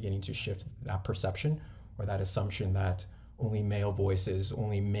start beginning to shift that perception, or that assumption that only male voices,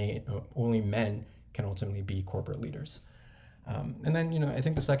 only men can ultimately be corporate leaders. And then, I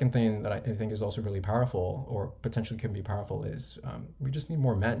think the second thing that I think is also really powerful, or potentially can be powerful, is we just need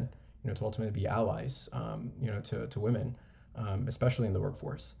more men, to ultimately be allies, to women, especially in the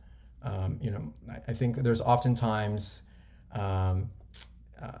workforce. I think there's oftentimes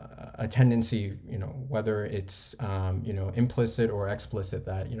a tendency, whether it's, implicit or explicit,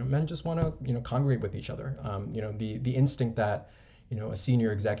 that, men just want to, congregate with each other. The instinct that, a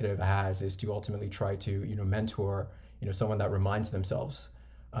senior executive has is to ultimately try to, mentor, someone that reminds themselves,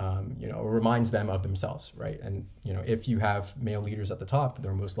 or reminds them of themselves, right? And, if you have male leaders at the top,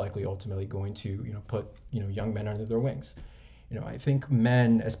 they're most likely ultimately going to, put, young men under their wings. I think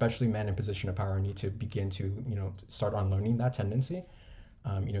men, especially men in position of power, need to begin to, start unlearning that tendency,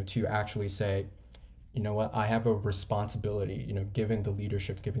 to actually say, I have a responsibility, given the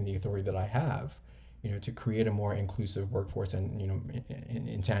leadership, given the authority that I have, to create a more inclusive workforce and,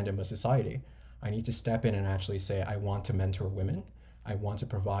 in tandem a society, I need to step in and actually say, I want to mentor women. I want to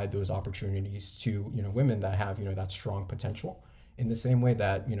provide those opportunities to, women that have, that strong potential, in the same way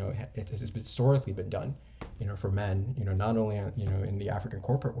that, it has historically been done, for men, not only, in the African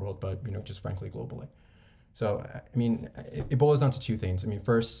corporate world, but, just frankly, globally. So, I mean, it boils down to two things. I mean,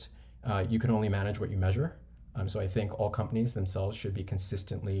 first, you can only manage what you measure. So I think all companies themselves should be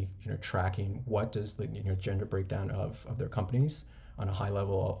consistently, tracking what does the, gender breakdown of their companies on a high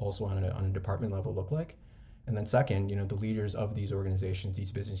level, also on a department level look like. And then second, the leaders of these organizations,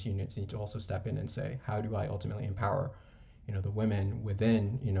 these business units need to also step in and say, how do I ultimately empower, the women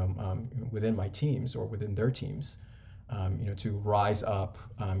within, within my teams or within their teams, to rise up,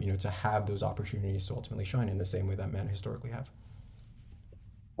 to have those opportunities to ultimately shine in the same way that men historically have.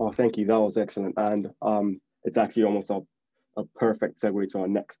 Oh, thank you. That was excellent. And it's actually almost a perfect segue to our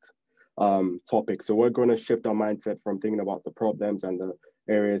next topic. So we're going to shift our mindset from thinking about the problems and the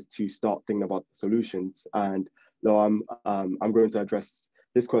areas to start thinking about the solutions. And no, I'm going to address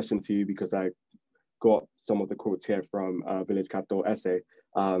this question to you because I got some of the quotes here from Village Capital essay.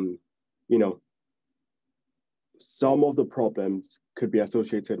 Some of the problems could be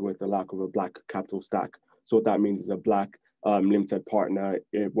associated with the lack of a Black capital stack. So what that means is a Black limited partner,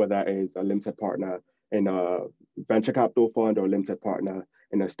 whether it is a limited partner in a venture capital fund or a limited partner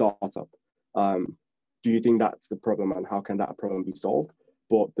in a startup. Do you think that's the problem, and how can that problem be solved?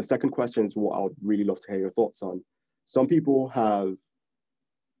 But the second question is what I would really love to hear your thoughts on. Some people have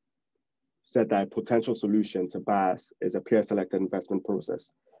said that a potential solution to bias is a peer-selected investment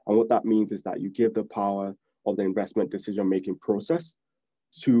process. And what that means is that you give the power of the investment decision-making process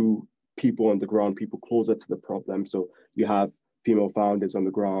to people on the ground, people closer to the problem. So you have female founders on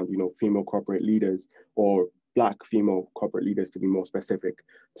the ground, female corporate leaders, or Black female corporate leaders, to be more specific,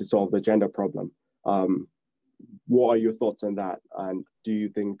 to solve the gender problem. What are your thoughts on that? And do you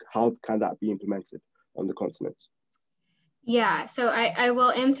think, how can that be implemented on the continent? Yeah, so I will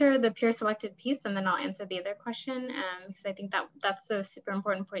answer the peer selected piece, and then I'll answer the other question, because I think that's a super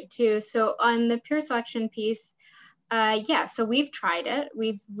important point too. So on the peer selection piece, yeah, so we've tried it,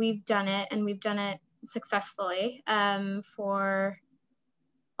 we've done it, and we've done it successfully for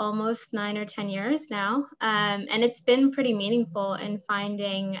almost 9 or 10 years now, and it's been pretty meaningful in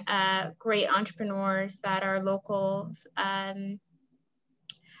finding great entrepreneurs that are locals.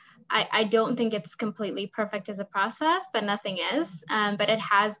 I don't think it's completely perfect as a process, but nothing is. But it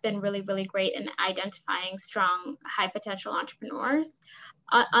has been really, really great in identifying strong, high potential entrepreneurs.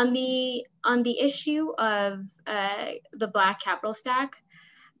 On the issue of the Black capital stack,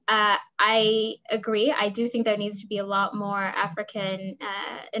 I agree. I do think there needs to be a lot more African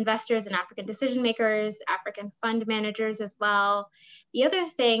investors and African decision makers, African fund managers as well. The other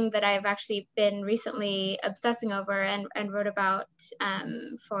thing that I've actually been recently obsessing over and wrote about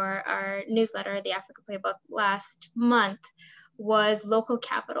for our newsletter, the Africa Playbook, last month was local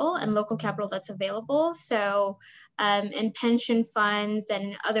capital and local capital that's available. So in pension funds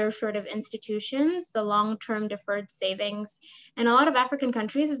and other sort of institutions, the long-term deferred savings in a lot of African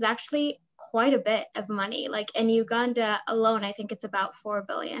countries is actually quite a bit of money. Like in Uganda alone, I think it's about 4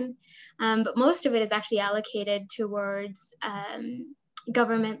 billion. But most of it is actually allocated towards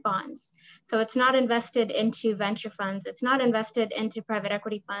government bonds. So it's not invested into venture funds. It's not invested into private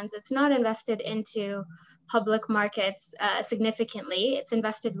equity funds. It's not invested into public markets significantly. It's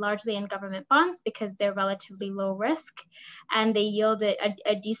invested largely in government bonds because they're relatively low risk and they yield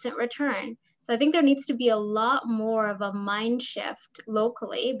a decent return. So I think there needs to be a lot more of a mind shift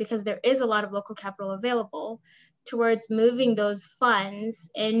locally, because there is a lot of local capital available, towards moving those funds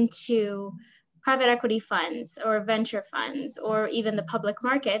into private equity funds or venture funds or even the public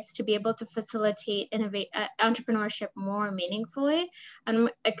markets to be able to facilitate entrepreneurship more meaningfully. I'm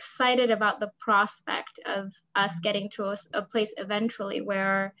excited about the prospect of us getting to a place eventually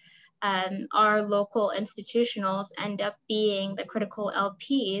where our local institutionals end up being the critical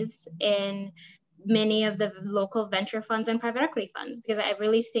LPs in many of the local venture funds and private equity funds, because I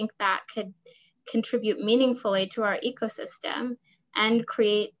really think that could contribute meaningfully to our ecosystem and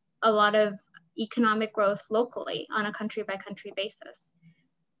create a lot of economic growth locally on a country by country basis.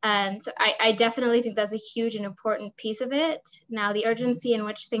 So I definitely think that's a huge and important piece of it. Now, the urgency in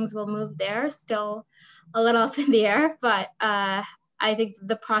which things will move there is still a little up in the air, but I think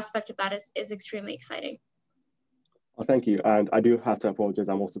the prospect of that is extremely exciting. Well, thank you. And I do have to apologize.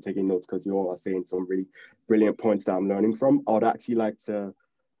 I'm also taking notes because you all are saying some really brilliant points that I'm learning from. I would actually like to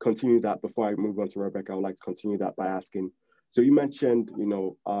continue that before I move on to Rebecca. I would like to continue that by asking, so you mentioned,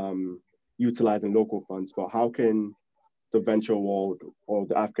 utilizing local funds, but how can the venture world or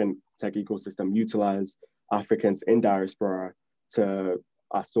the African tech ecosystem utilize Africans in diaspora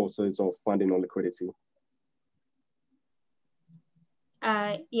as sources of funding or liquidity?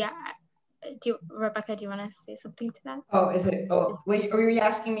 Yeah. Rebecca, do you want to say something to that? Oh, is it? Oh, wait, were you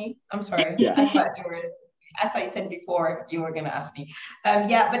asking me? I'm sorry. Yeah. I thought you said before you were going to ask me.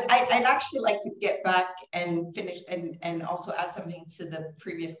 Yeah, but I'd actually like to get back and finish and also add something to the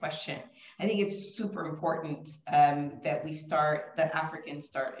previous question. I think it's super important that Africans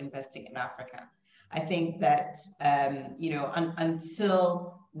start investing in Africa. I think that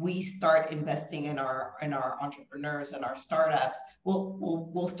until we start investing in our entrepreneurs and our startups,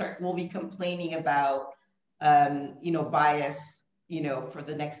 we'll be complaining about bias for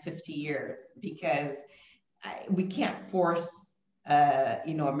the next 50 years, because we can't force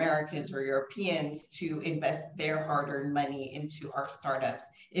Americans or Europeans to invest their hard-earned money into our startups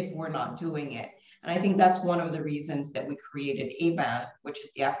if we're not doing it. And I think that's one of the reasons that we created ABAN, which is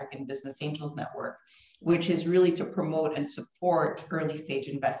the African Business Angels Network, which is really to promote and support early stage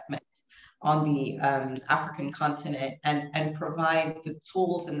investment on the African continent and provide the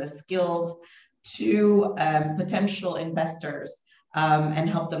tools and the skills to potential investors and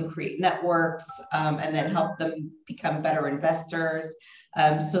help them create networks and then help them become better investors.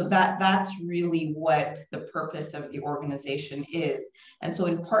 So that's really what the purpose of the organization is. And so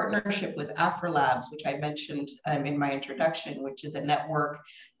in partnership with AfriLabs, which I mentioned in my introduction, which is a network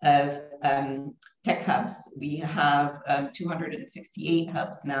of tech hubs, we have 268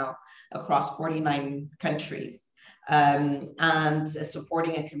 hubs now across 49 countries. And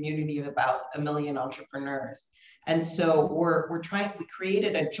supporting a community of about 1 million entrepreneurs. And so we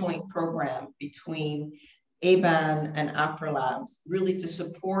created a joint program between ABAN and AfriLabs, really to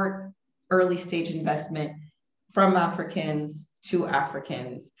support early stage investment from Africans to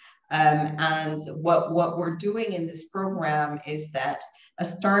Africans. And what we're doing in this program is that a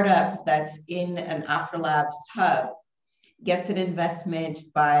startup that's in an AfriLabs hub gets an investment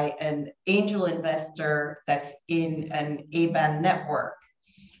by an angel investor that's in an ABAN network.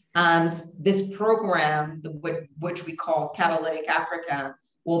 And this program, which we call Catalytic Africa,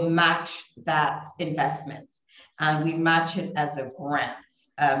 will match that investment. And we match it as a grant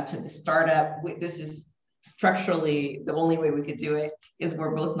to the startup. This is structurally the only way we could do it, is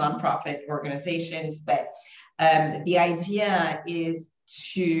we're both nonprofit organizations. But the idea is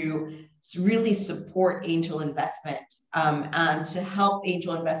to really support angel investment and to help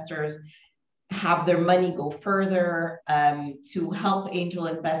angel investors have their money go further, to help angel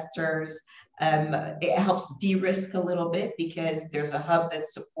investors. It helps de-risk a little bit because there's a hub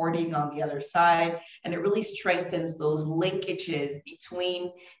that's supporting on the other side, and it really strengthens those linkages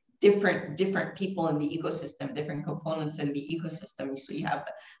between different people in the ecosystem, different components in the ecosystem. So you have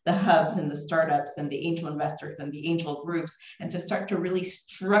the hubs and the startups and the angel investors and the angel groups, and to start to really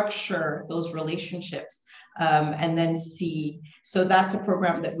structure those relationships and then see. So that's a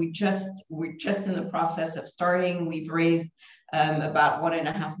program that we're just in the process of starting. We've raised about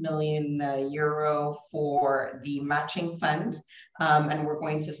 €1.5 million euro for the matching fund. And we're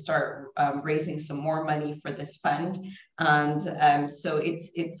going to start raising some more money for this fund. And so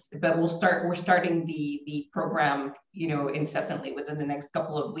but we're starting the program, incessantly within the next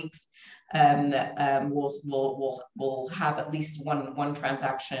couple of weeks. We'll have at least one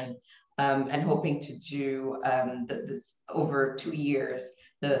transaction and hoping to do this over 2 years,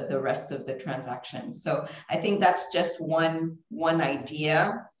 the rest of the transactions. So I think that's just one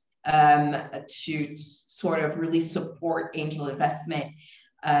idea to sort of really support angel investment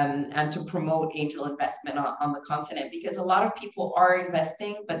and to promote angel investment on the continent, because a lot of people are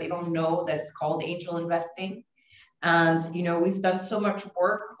investing, but they don't know that it's called angel investing. And, we've done so much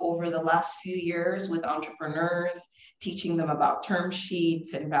work over the last few years with entrepreneurs, teaching them about term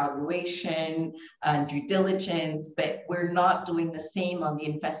sheets and valuation and due diligence, but we're not doing the same on the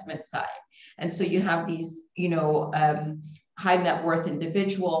investment side. And so you have these, high net worth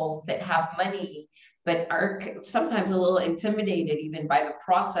individuals that have money, but are sometimes a little intimidated even by the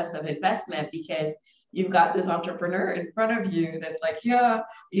process of investment, because you've got this entrepreneur in front of you that's like, yeah,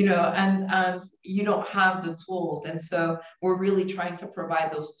 and you don't have the tools. And so we're really trying to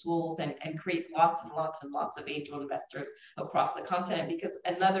provide those tools and create lots and lots and lots of angel investors across the continent. Because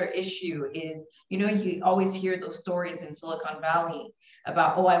another issue is, you always hear those stories in Silicon Valley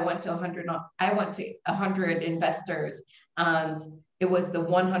about, oh, I went to 100 investors and it was the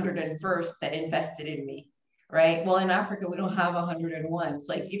 101st that invested in me, right? Well, in Africa, we don't have 101s.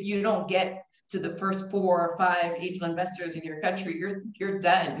 Like, if you don't get to the first 4 or 5 angel investors in your country, you're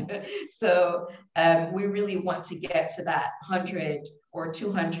done. So we really want to get to that 100 or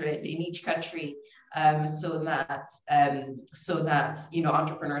 200 in each country, so that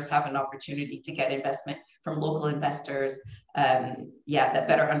entrepreneurs have an opportunity to get investment from local investors, that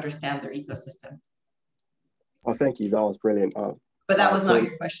better understand their ecosystem. Oh, thank you. That was brilliant. But that was not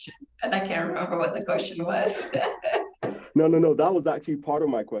your question, and I can't remember what the question was. No. That was actually part of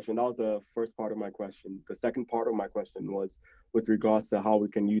my question. That was the first part of my question. The second part of my question was with regards to how we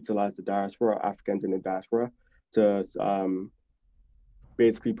can utilize the diaspora, Africans in the diaspora, to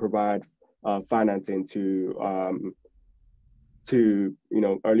basically provide financing to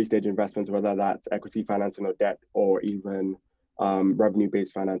early stage investments, whether that's equity financing or debt, or even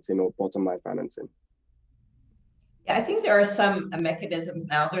revenue-based financing or bottom line financing. Yeah, I think there are some mechanisms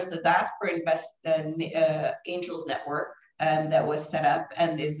now. There's the Diaspora Angels Network that was set up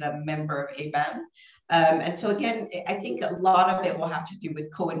and is a member of ABAN. And so again, I think a lot of it will have to do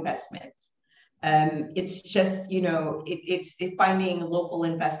with co-investments. It's just, it's finding local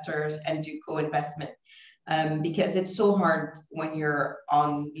investors and do co-investment, because it's so hard when you're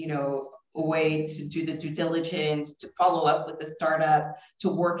on, a way to do the due diligence, to follow up with the startup, to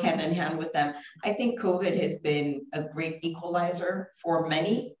work hand in hand with them. I think COVID has been a great equalizer for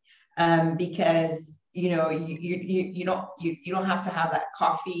many, because you don't have to have that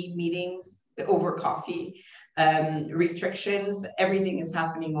coffee meetings over coffee restrictions. Everything is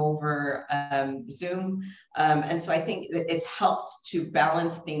happening over Zoom. And so I think that it's helped to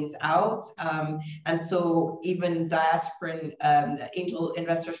balance things out. And so even diasporan angel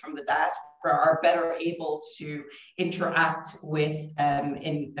investors from the diaspora are better able to interact with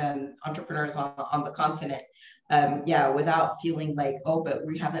entrepreneurs on the continent. Without feeling like, oh, but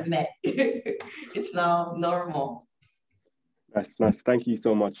we haven't met. It's now normal. Nice. Thank you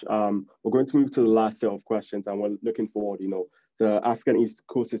so much. We're going to move to the last set of questions, and we're looking forward. The African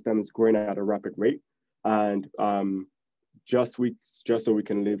ecosystem is growing at a rapid rate, and just so we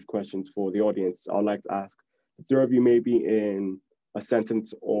can leave questions for the audience, I'd like to ask the three of you, maybe in a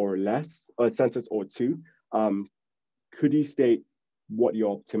sentence or less, a sentence or two, could you state what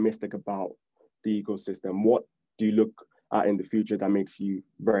you're optimistic about the ecosystem? What do you look at in the future that makes you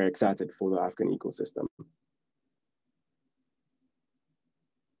very excited for the African ecosystem?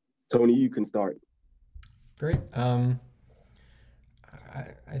 Tony, you can start. Great. I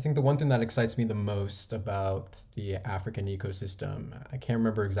think the one thing that excites me the most about the African ecosystem, I can't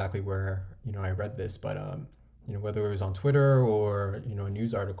remember exactly where I read this, but whether it was on Twitter or a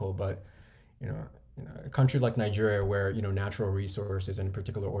news article, but a country like Nigeria, where natural resources, and in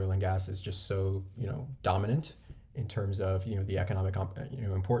particular oil and gas, is just so dominant in terms of the economic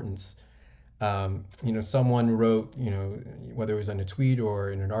importance. Someone wrote, whether it was in a tweet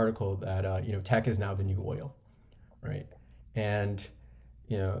or in an article, that tech is now the new oil, right? And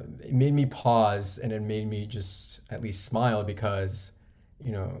it made me pause, and it made me just at least smile, because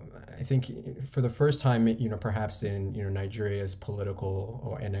I think for the first time, perhaps in Nigeria's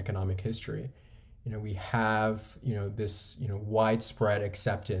political and economic history, we have this widespread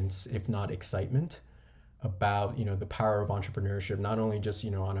acceptance, if not excitement, about the power of entrepreneurship, not only just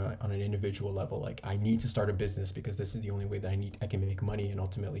on an individual level, like I need to start a business because this is the only way that I can make money and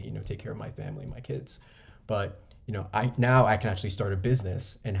ultimately take care of my family, my kids, but I can actually start a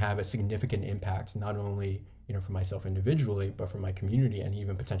business and have a significant impact, not only for myself individually, but for my community and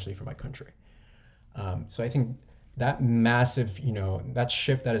even potentially for my country. So I think that massive that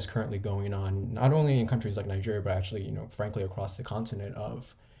shift that is currently going on, not only in countries like Nigeria, but actually frankly across the continent,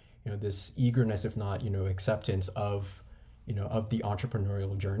 of this eagerness, if not acceptance of of the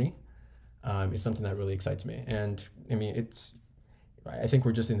entrepreneurial journey, is something that really excites me. And I mean, I think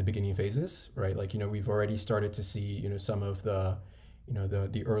we're just in the beginning phases, right? Like we've already started to see some of the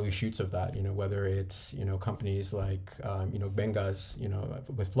the early shoots of that, whether it's companies like Benga's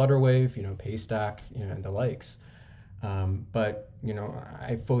with Flutterwave, Paystack, and the likes. But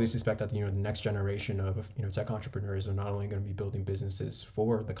I fully suspect that the next generation of tech entrepreneurs are not only going to be building businesses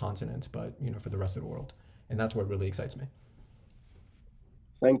for the continent, but for the rest of the world, and that's what really excites me.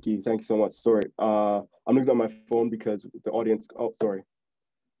 Thank you so much. Sorry, I'm looking at my phone because the audience. Oh, sorry,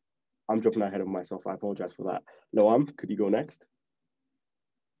 I'm jumping ahead of myself. I apologize for that. Noam, could you go next?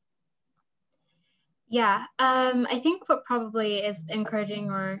 Yeah, I think what probably is encouraging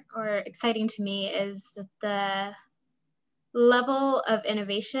or exciting to me is the level of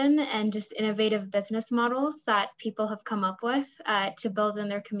innovation and just innovative business models that people have come up with to build in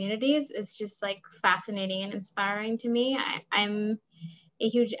their communities. Is just like fascinating and inspiring to me. I'm a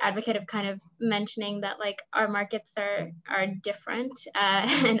huge advocate of kind of mentioning that like our markets are different,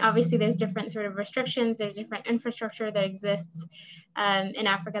 and obviously there's different sort of restrictions, there's different infrastructure that exists in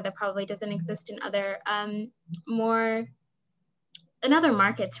Africa that probably doesn't exist in other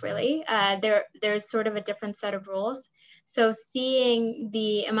markets really. There's sort of a different set of rules. So seeing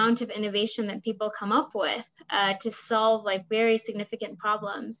the amount of innovation that people come up with to solve like very significant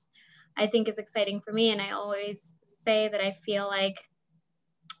problems, I think is exciting for me. And I always say that I feel like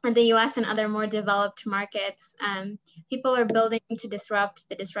in the US and other more developed markets, people are building to disrupt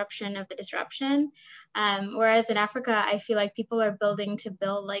the disruption of the disruption. Whereas in Africa, I feel like people are building to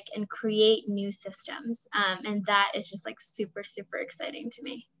build like and create new systems. And that is just like super, super exciting to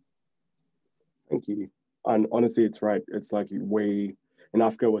me. Thank you. And honestly, it's right. It's like in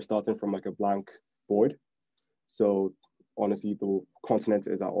Africa, we're starting from like a blank board. So honestly, the continent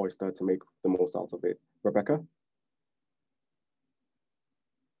is our oyster to make the most out of it. Rebecca?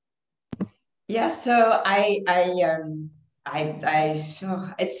 Yeah, so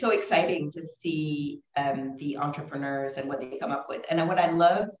it's so exciting to see the entrepreneurs and what they come up with. And what I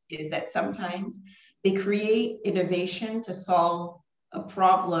love is that sometimes they create innovation to solve a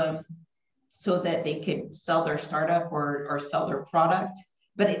problem so that they could sell their startup or sell their product.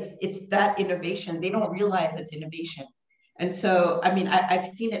 But it's that innovation. They don't realize it's innovation. And so, I mean, I've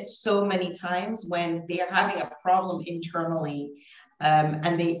seen it so many times when they are having a problem internally,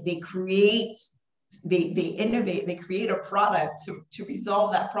 and they innovate, they create a product to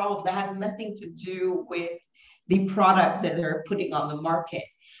resolve that problem that has nothing to do with the product that they're putting on the market.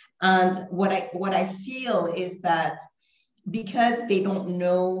 And what I feel is that because they don't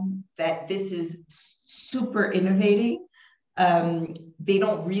know that this is super innovating, they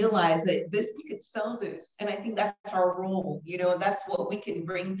don't realize that you could sell this. And I think that's our role. That's what we can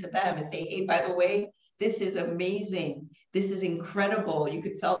bring to them and say, hey, by the way, this is amazing. This is incredible. You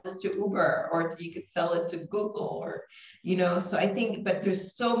could sell this to Uber, or you could sell it to Google, or, so I think, but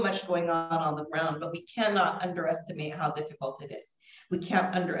there's so much going on the ground, but we cannot underestimate how difficult it is. We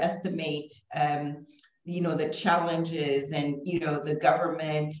can't underestimate, the challenges and, the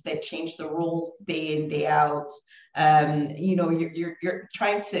government that change the rules day in, day out. You're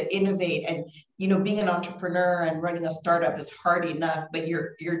trying to innovate, and, being an entrepreneur and running a startup is hard enough, but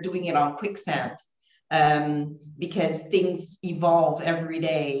you're doing it on quicksand. Because things evolve every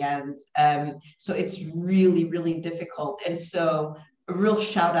day. And so it's really, really difficult. And so a real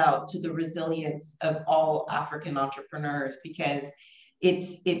shout out to the resilience of all African entrepreneurs, because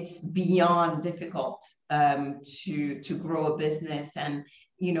it's beyond difficult to grow a business. And,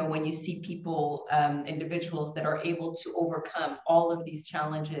 when you see people, individuals that are able to overcome all of these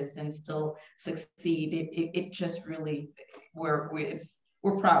challenges and still succeed, it just really, we're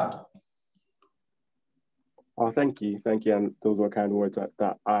proud. Oh, thank you. And those were kind of words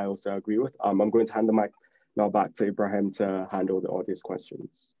that I also agree with. I'm going to hand the mic now back to Ibrahim to handle the audience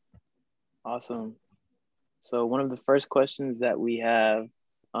questions. Awesome. So one of the first questions that we have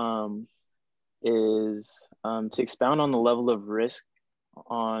is to expound on the level of risk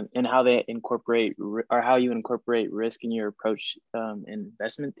and how they incorporate, or how you incorporate risk in your approach in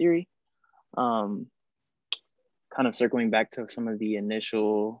investment theory. Kind of circling back to some of the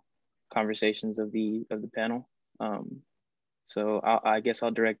initial conversations of the panel. So I guess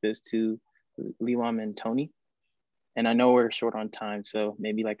I'll direct this to Liwam and Tony. And I know we're short on time, so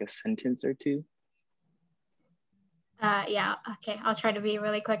maybe like a sentence or two. Yeah, okay, I'll try to be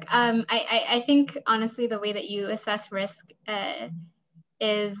really quick. I think honestly, the way that you assess risk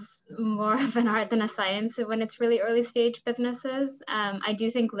is more of an art than a science when it's really early stage businesses. I do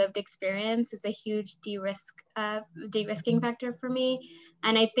think lived experience is a huge de-risking factor for me.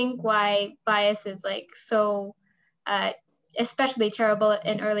 And I think why bias is like so especially terrible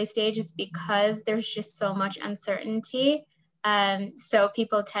in early stages, because there's just so much uncertainty. So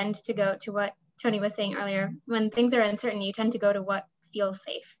people tend to go to what Tony was saying earlier. When things are uncertain, you tend to go to what feels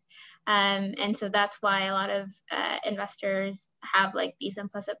safe. And so that's why a lot of investors have like these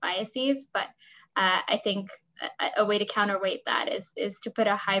implicit biases. But I think a way to counterweight that is to put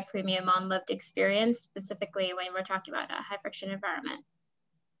a high premium on lived experience, specifically when we're talking about a high friction environment.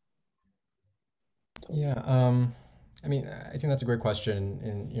 Yeah, I mean, I think that's a great question,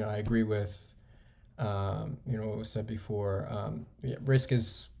 and I agree with what was said before.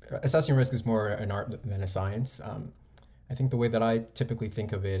 Assessing risk is more an art than a science. I think the way that I typically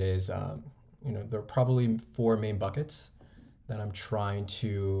think of it is, there are probably 4 main buckets that I'm trying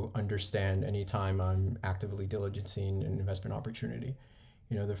to understand anytime I'm actively diligencing an investment opportunity.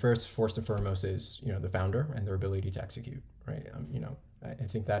 The first and foremost is, the founder and their ability to execute, right? I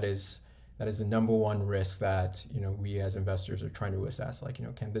think that's that is the number one risk that, you know, we as investors are trying to assess. Like, you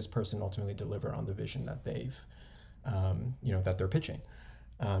know, can this person ultimately deliver on the vision that they've, you know, that they're pitching?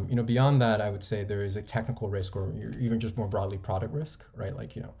 You know, beyond that, I would say there is a technical risk, or even just more broadly product risk, right?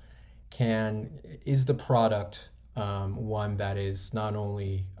 Like, you know, is the product one that is not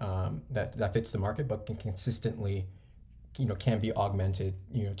only that fits the market, but can consistently, you know, can be augmented,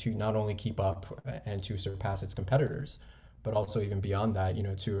 you know, to not only keep up and to surpass its competitors, but also even beyond that, you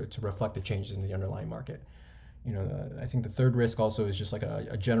know, to reflect the changes in the underlying market. You know, I think the third risk also is just like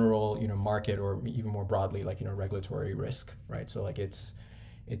a general, you know, market, or even more broadly, like, you know, regulatory risk, right? So like it's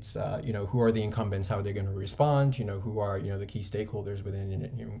you know, who are the incumbents, how are they going to respond, you know, who are, you know, the key stakeholders within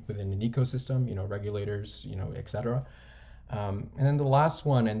an ecosystem, you know, regulators, you know, et cetera. And then the last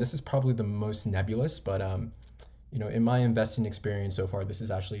one, and this is probably the most nebulous, but you know, in my investing experience so far, this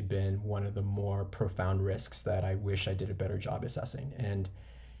has actually been one of the more profound risks that I wish I did a better job assessing. And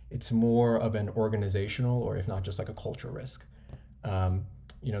it's more of an organizational, or if not just like a cultural risk.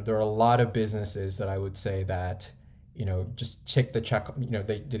 You know, there are a lot of businesses that I would say that, you know, just check, you know,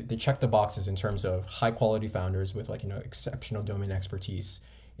 they check the boxes in terms of high quality founders with, like, you know, exceptional domain expertise,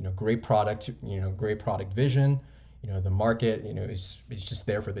 you know, great product vision, you know, the market, you know, is just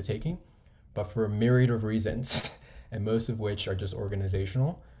there for the taking. But for a myriad of reasons, and most of which are just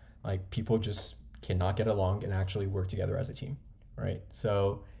organizational, like, people just cannot get along and actually work together as a team, right?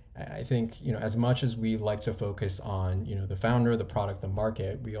 So I think, you know, as much as we like to focus on, you know, the founder, the product, the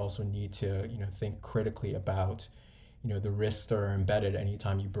market, we also need to, you know, think critically about, you know, the risks that are embedded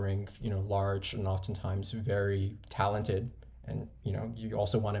anytime you bring, you know, large and oftentimes very talented, and, you know, you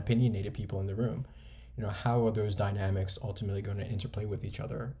also want opinionated people in the room. You know, how are those dynamics ultimately going to interplay with each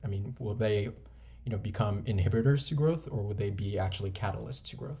other? I mean, will they, you know, become inhibitors to growth, or will they be actually catalysts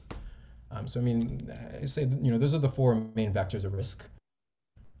to growth? So I mean, I say, you know, those are the four main vectors of risk,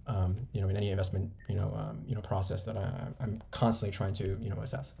 you know, in any investment, you know, process that I'm constantly trying to, you know,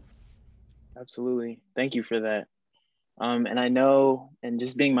 assess. Absolutely. Thank you for that. And I know, and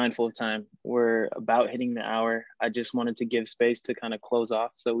just being mindful of time, we're about hitting the hour. I just wanted to give space to kind of close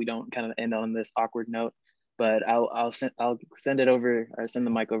off so we don't kind of end on this awkward note. But I'll send the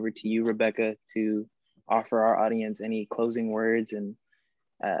mic over to you, Rebecca, to offer our audience any closing words and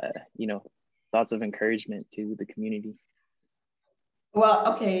you know, thoughts of encouragement to the community.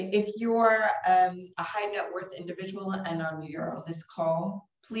 Well, okay, if you're a high net worth individual and you're on this call,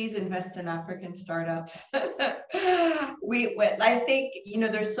 please invest in African startups. I think, you know,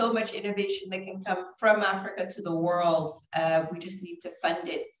 there's so much innovation that can come from Africa to the world. We just need to fund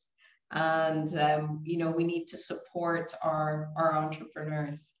it. And, you know, we need to support our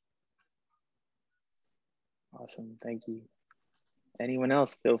entrepreneurs. Awesome, thank you. Anyone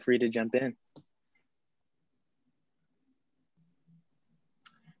else, feel free to jump in.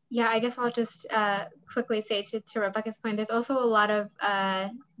 Yeah, I guess I'll just quickly say to Rebecca's point, there's also a lot of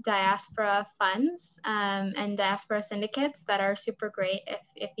diaspora funds and diaspora syndicates that are super great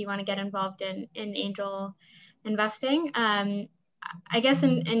if you want to get involved in angel investing. I guess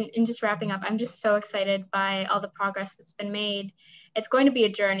in just wrapping up, I'm just so excited by all the progress that's been made. It's going to be a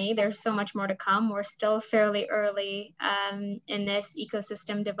journey. There's so much more to come. We're still fairly early in this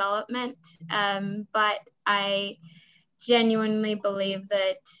ecosystem development, but I genuinely believe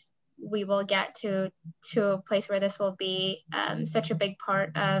that we will get to a place where this will be such a big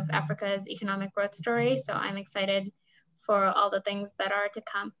part of Africa's economic growth story. So I'm excited for all the things that are to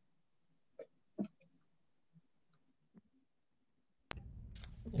come.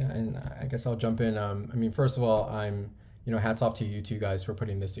 Yeah, and I guess I'll jump in. I mean, first of all, you know, hats off to you two guys for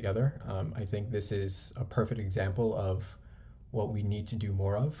putting this together. I think this is a perfect example of what we need to do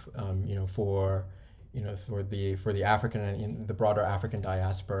more of, you know, for the African and in the broader African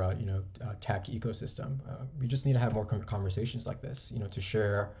diaspora, you know, tech ecosystem. We just need to have more conversations like this, you know, to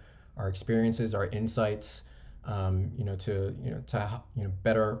share our experiences, our insights, you know, to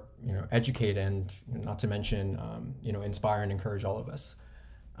better, you know, educate and not to mention, you know, inspire and encourage all of us.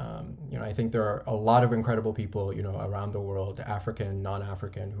 You know, I think there are a lot of incredible people, you know, around the world, African,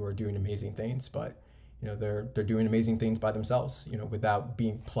 non-African, who are doing amazing things, but you know, they're doing amazing things by themselves, you know, without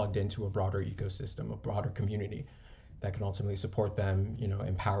being plugged into a broader ecosystem, a broader community that can ultimately support them, you know,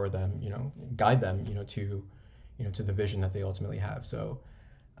 empower them, you know, guide them, you know, to the vision that they ultimately have. So,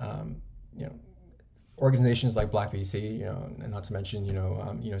 you know, organizations like Black VC, you know, and not to mention, you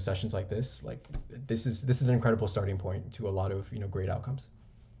know, sessions like this is an incredible starting point to a lot of, you know, great outcomes.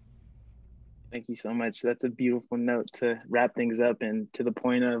 Thank you so much. That's a beautiful note to wrap things up. And to the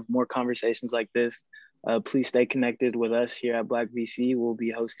point of more conversations like this, please stay connected with us here at Black VC. We'll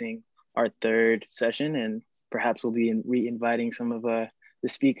be hosting our third session, and perhaps we'll be re-inviting some of the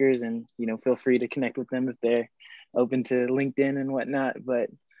speakers, and, you know, feel free to connect with them if they're open to LinkedIn and whatnot. But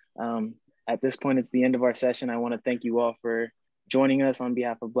at this point, it's the end of our session. I want to thank you all for joining us on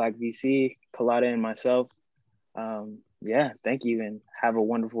behalf of Black VC, Kalada, and myself. Yeah, thank you, and have a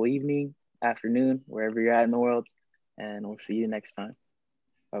wonderful evening, afternoon, wherever you're at in the world, and we'll see you next time.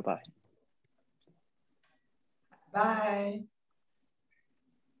 Bye-bye. Bye.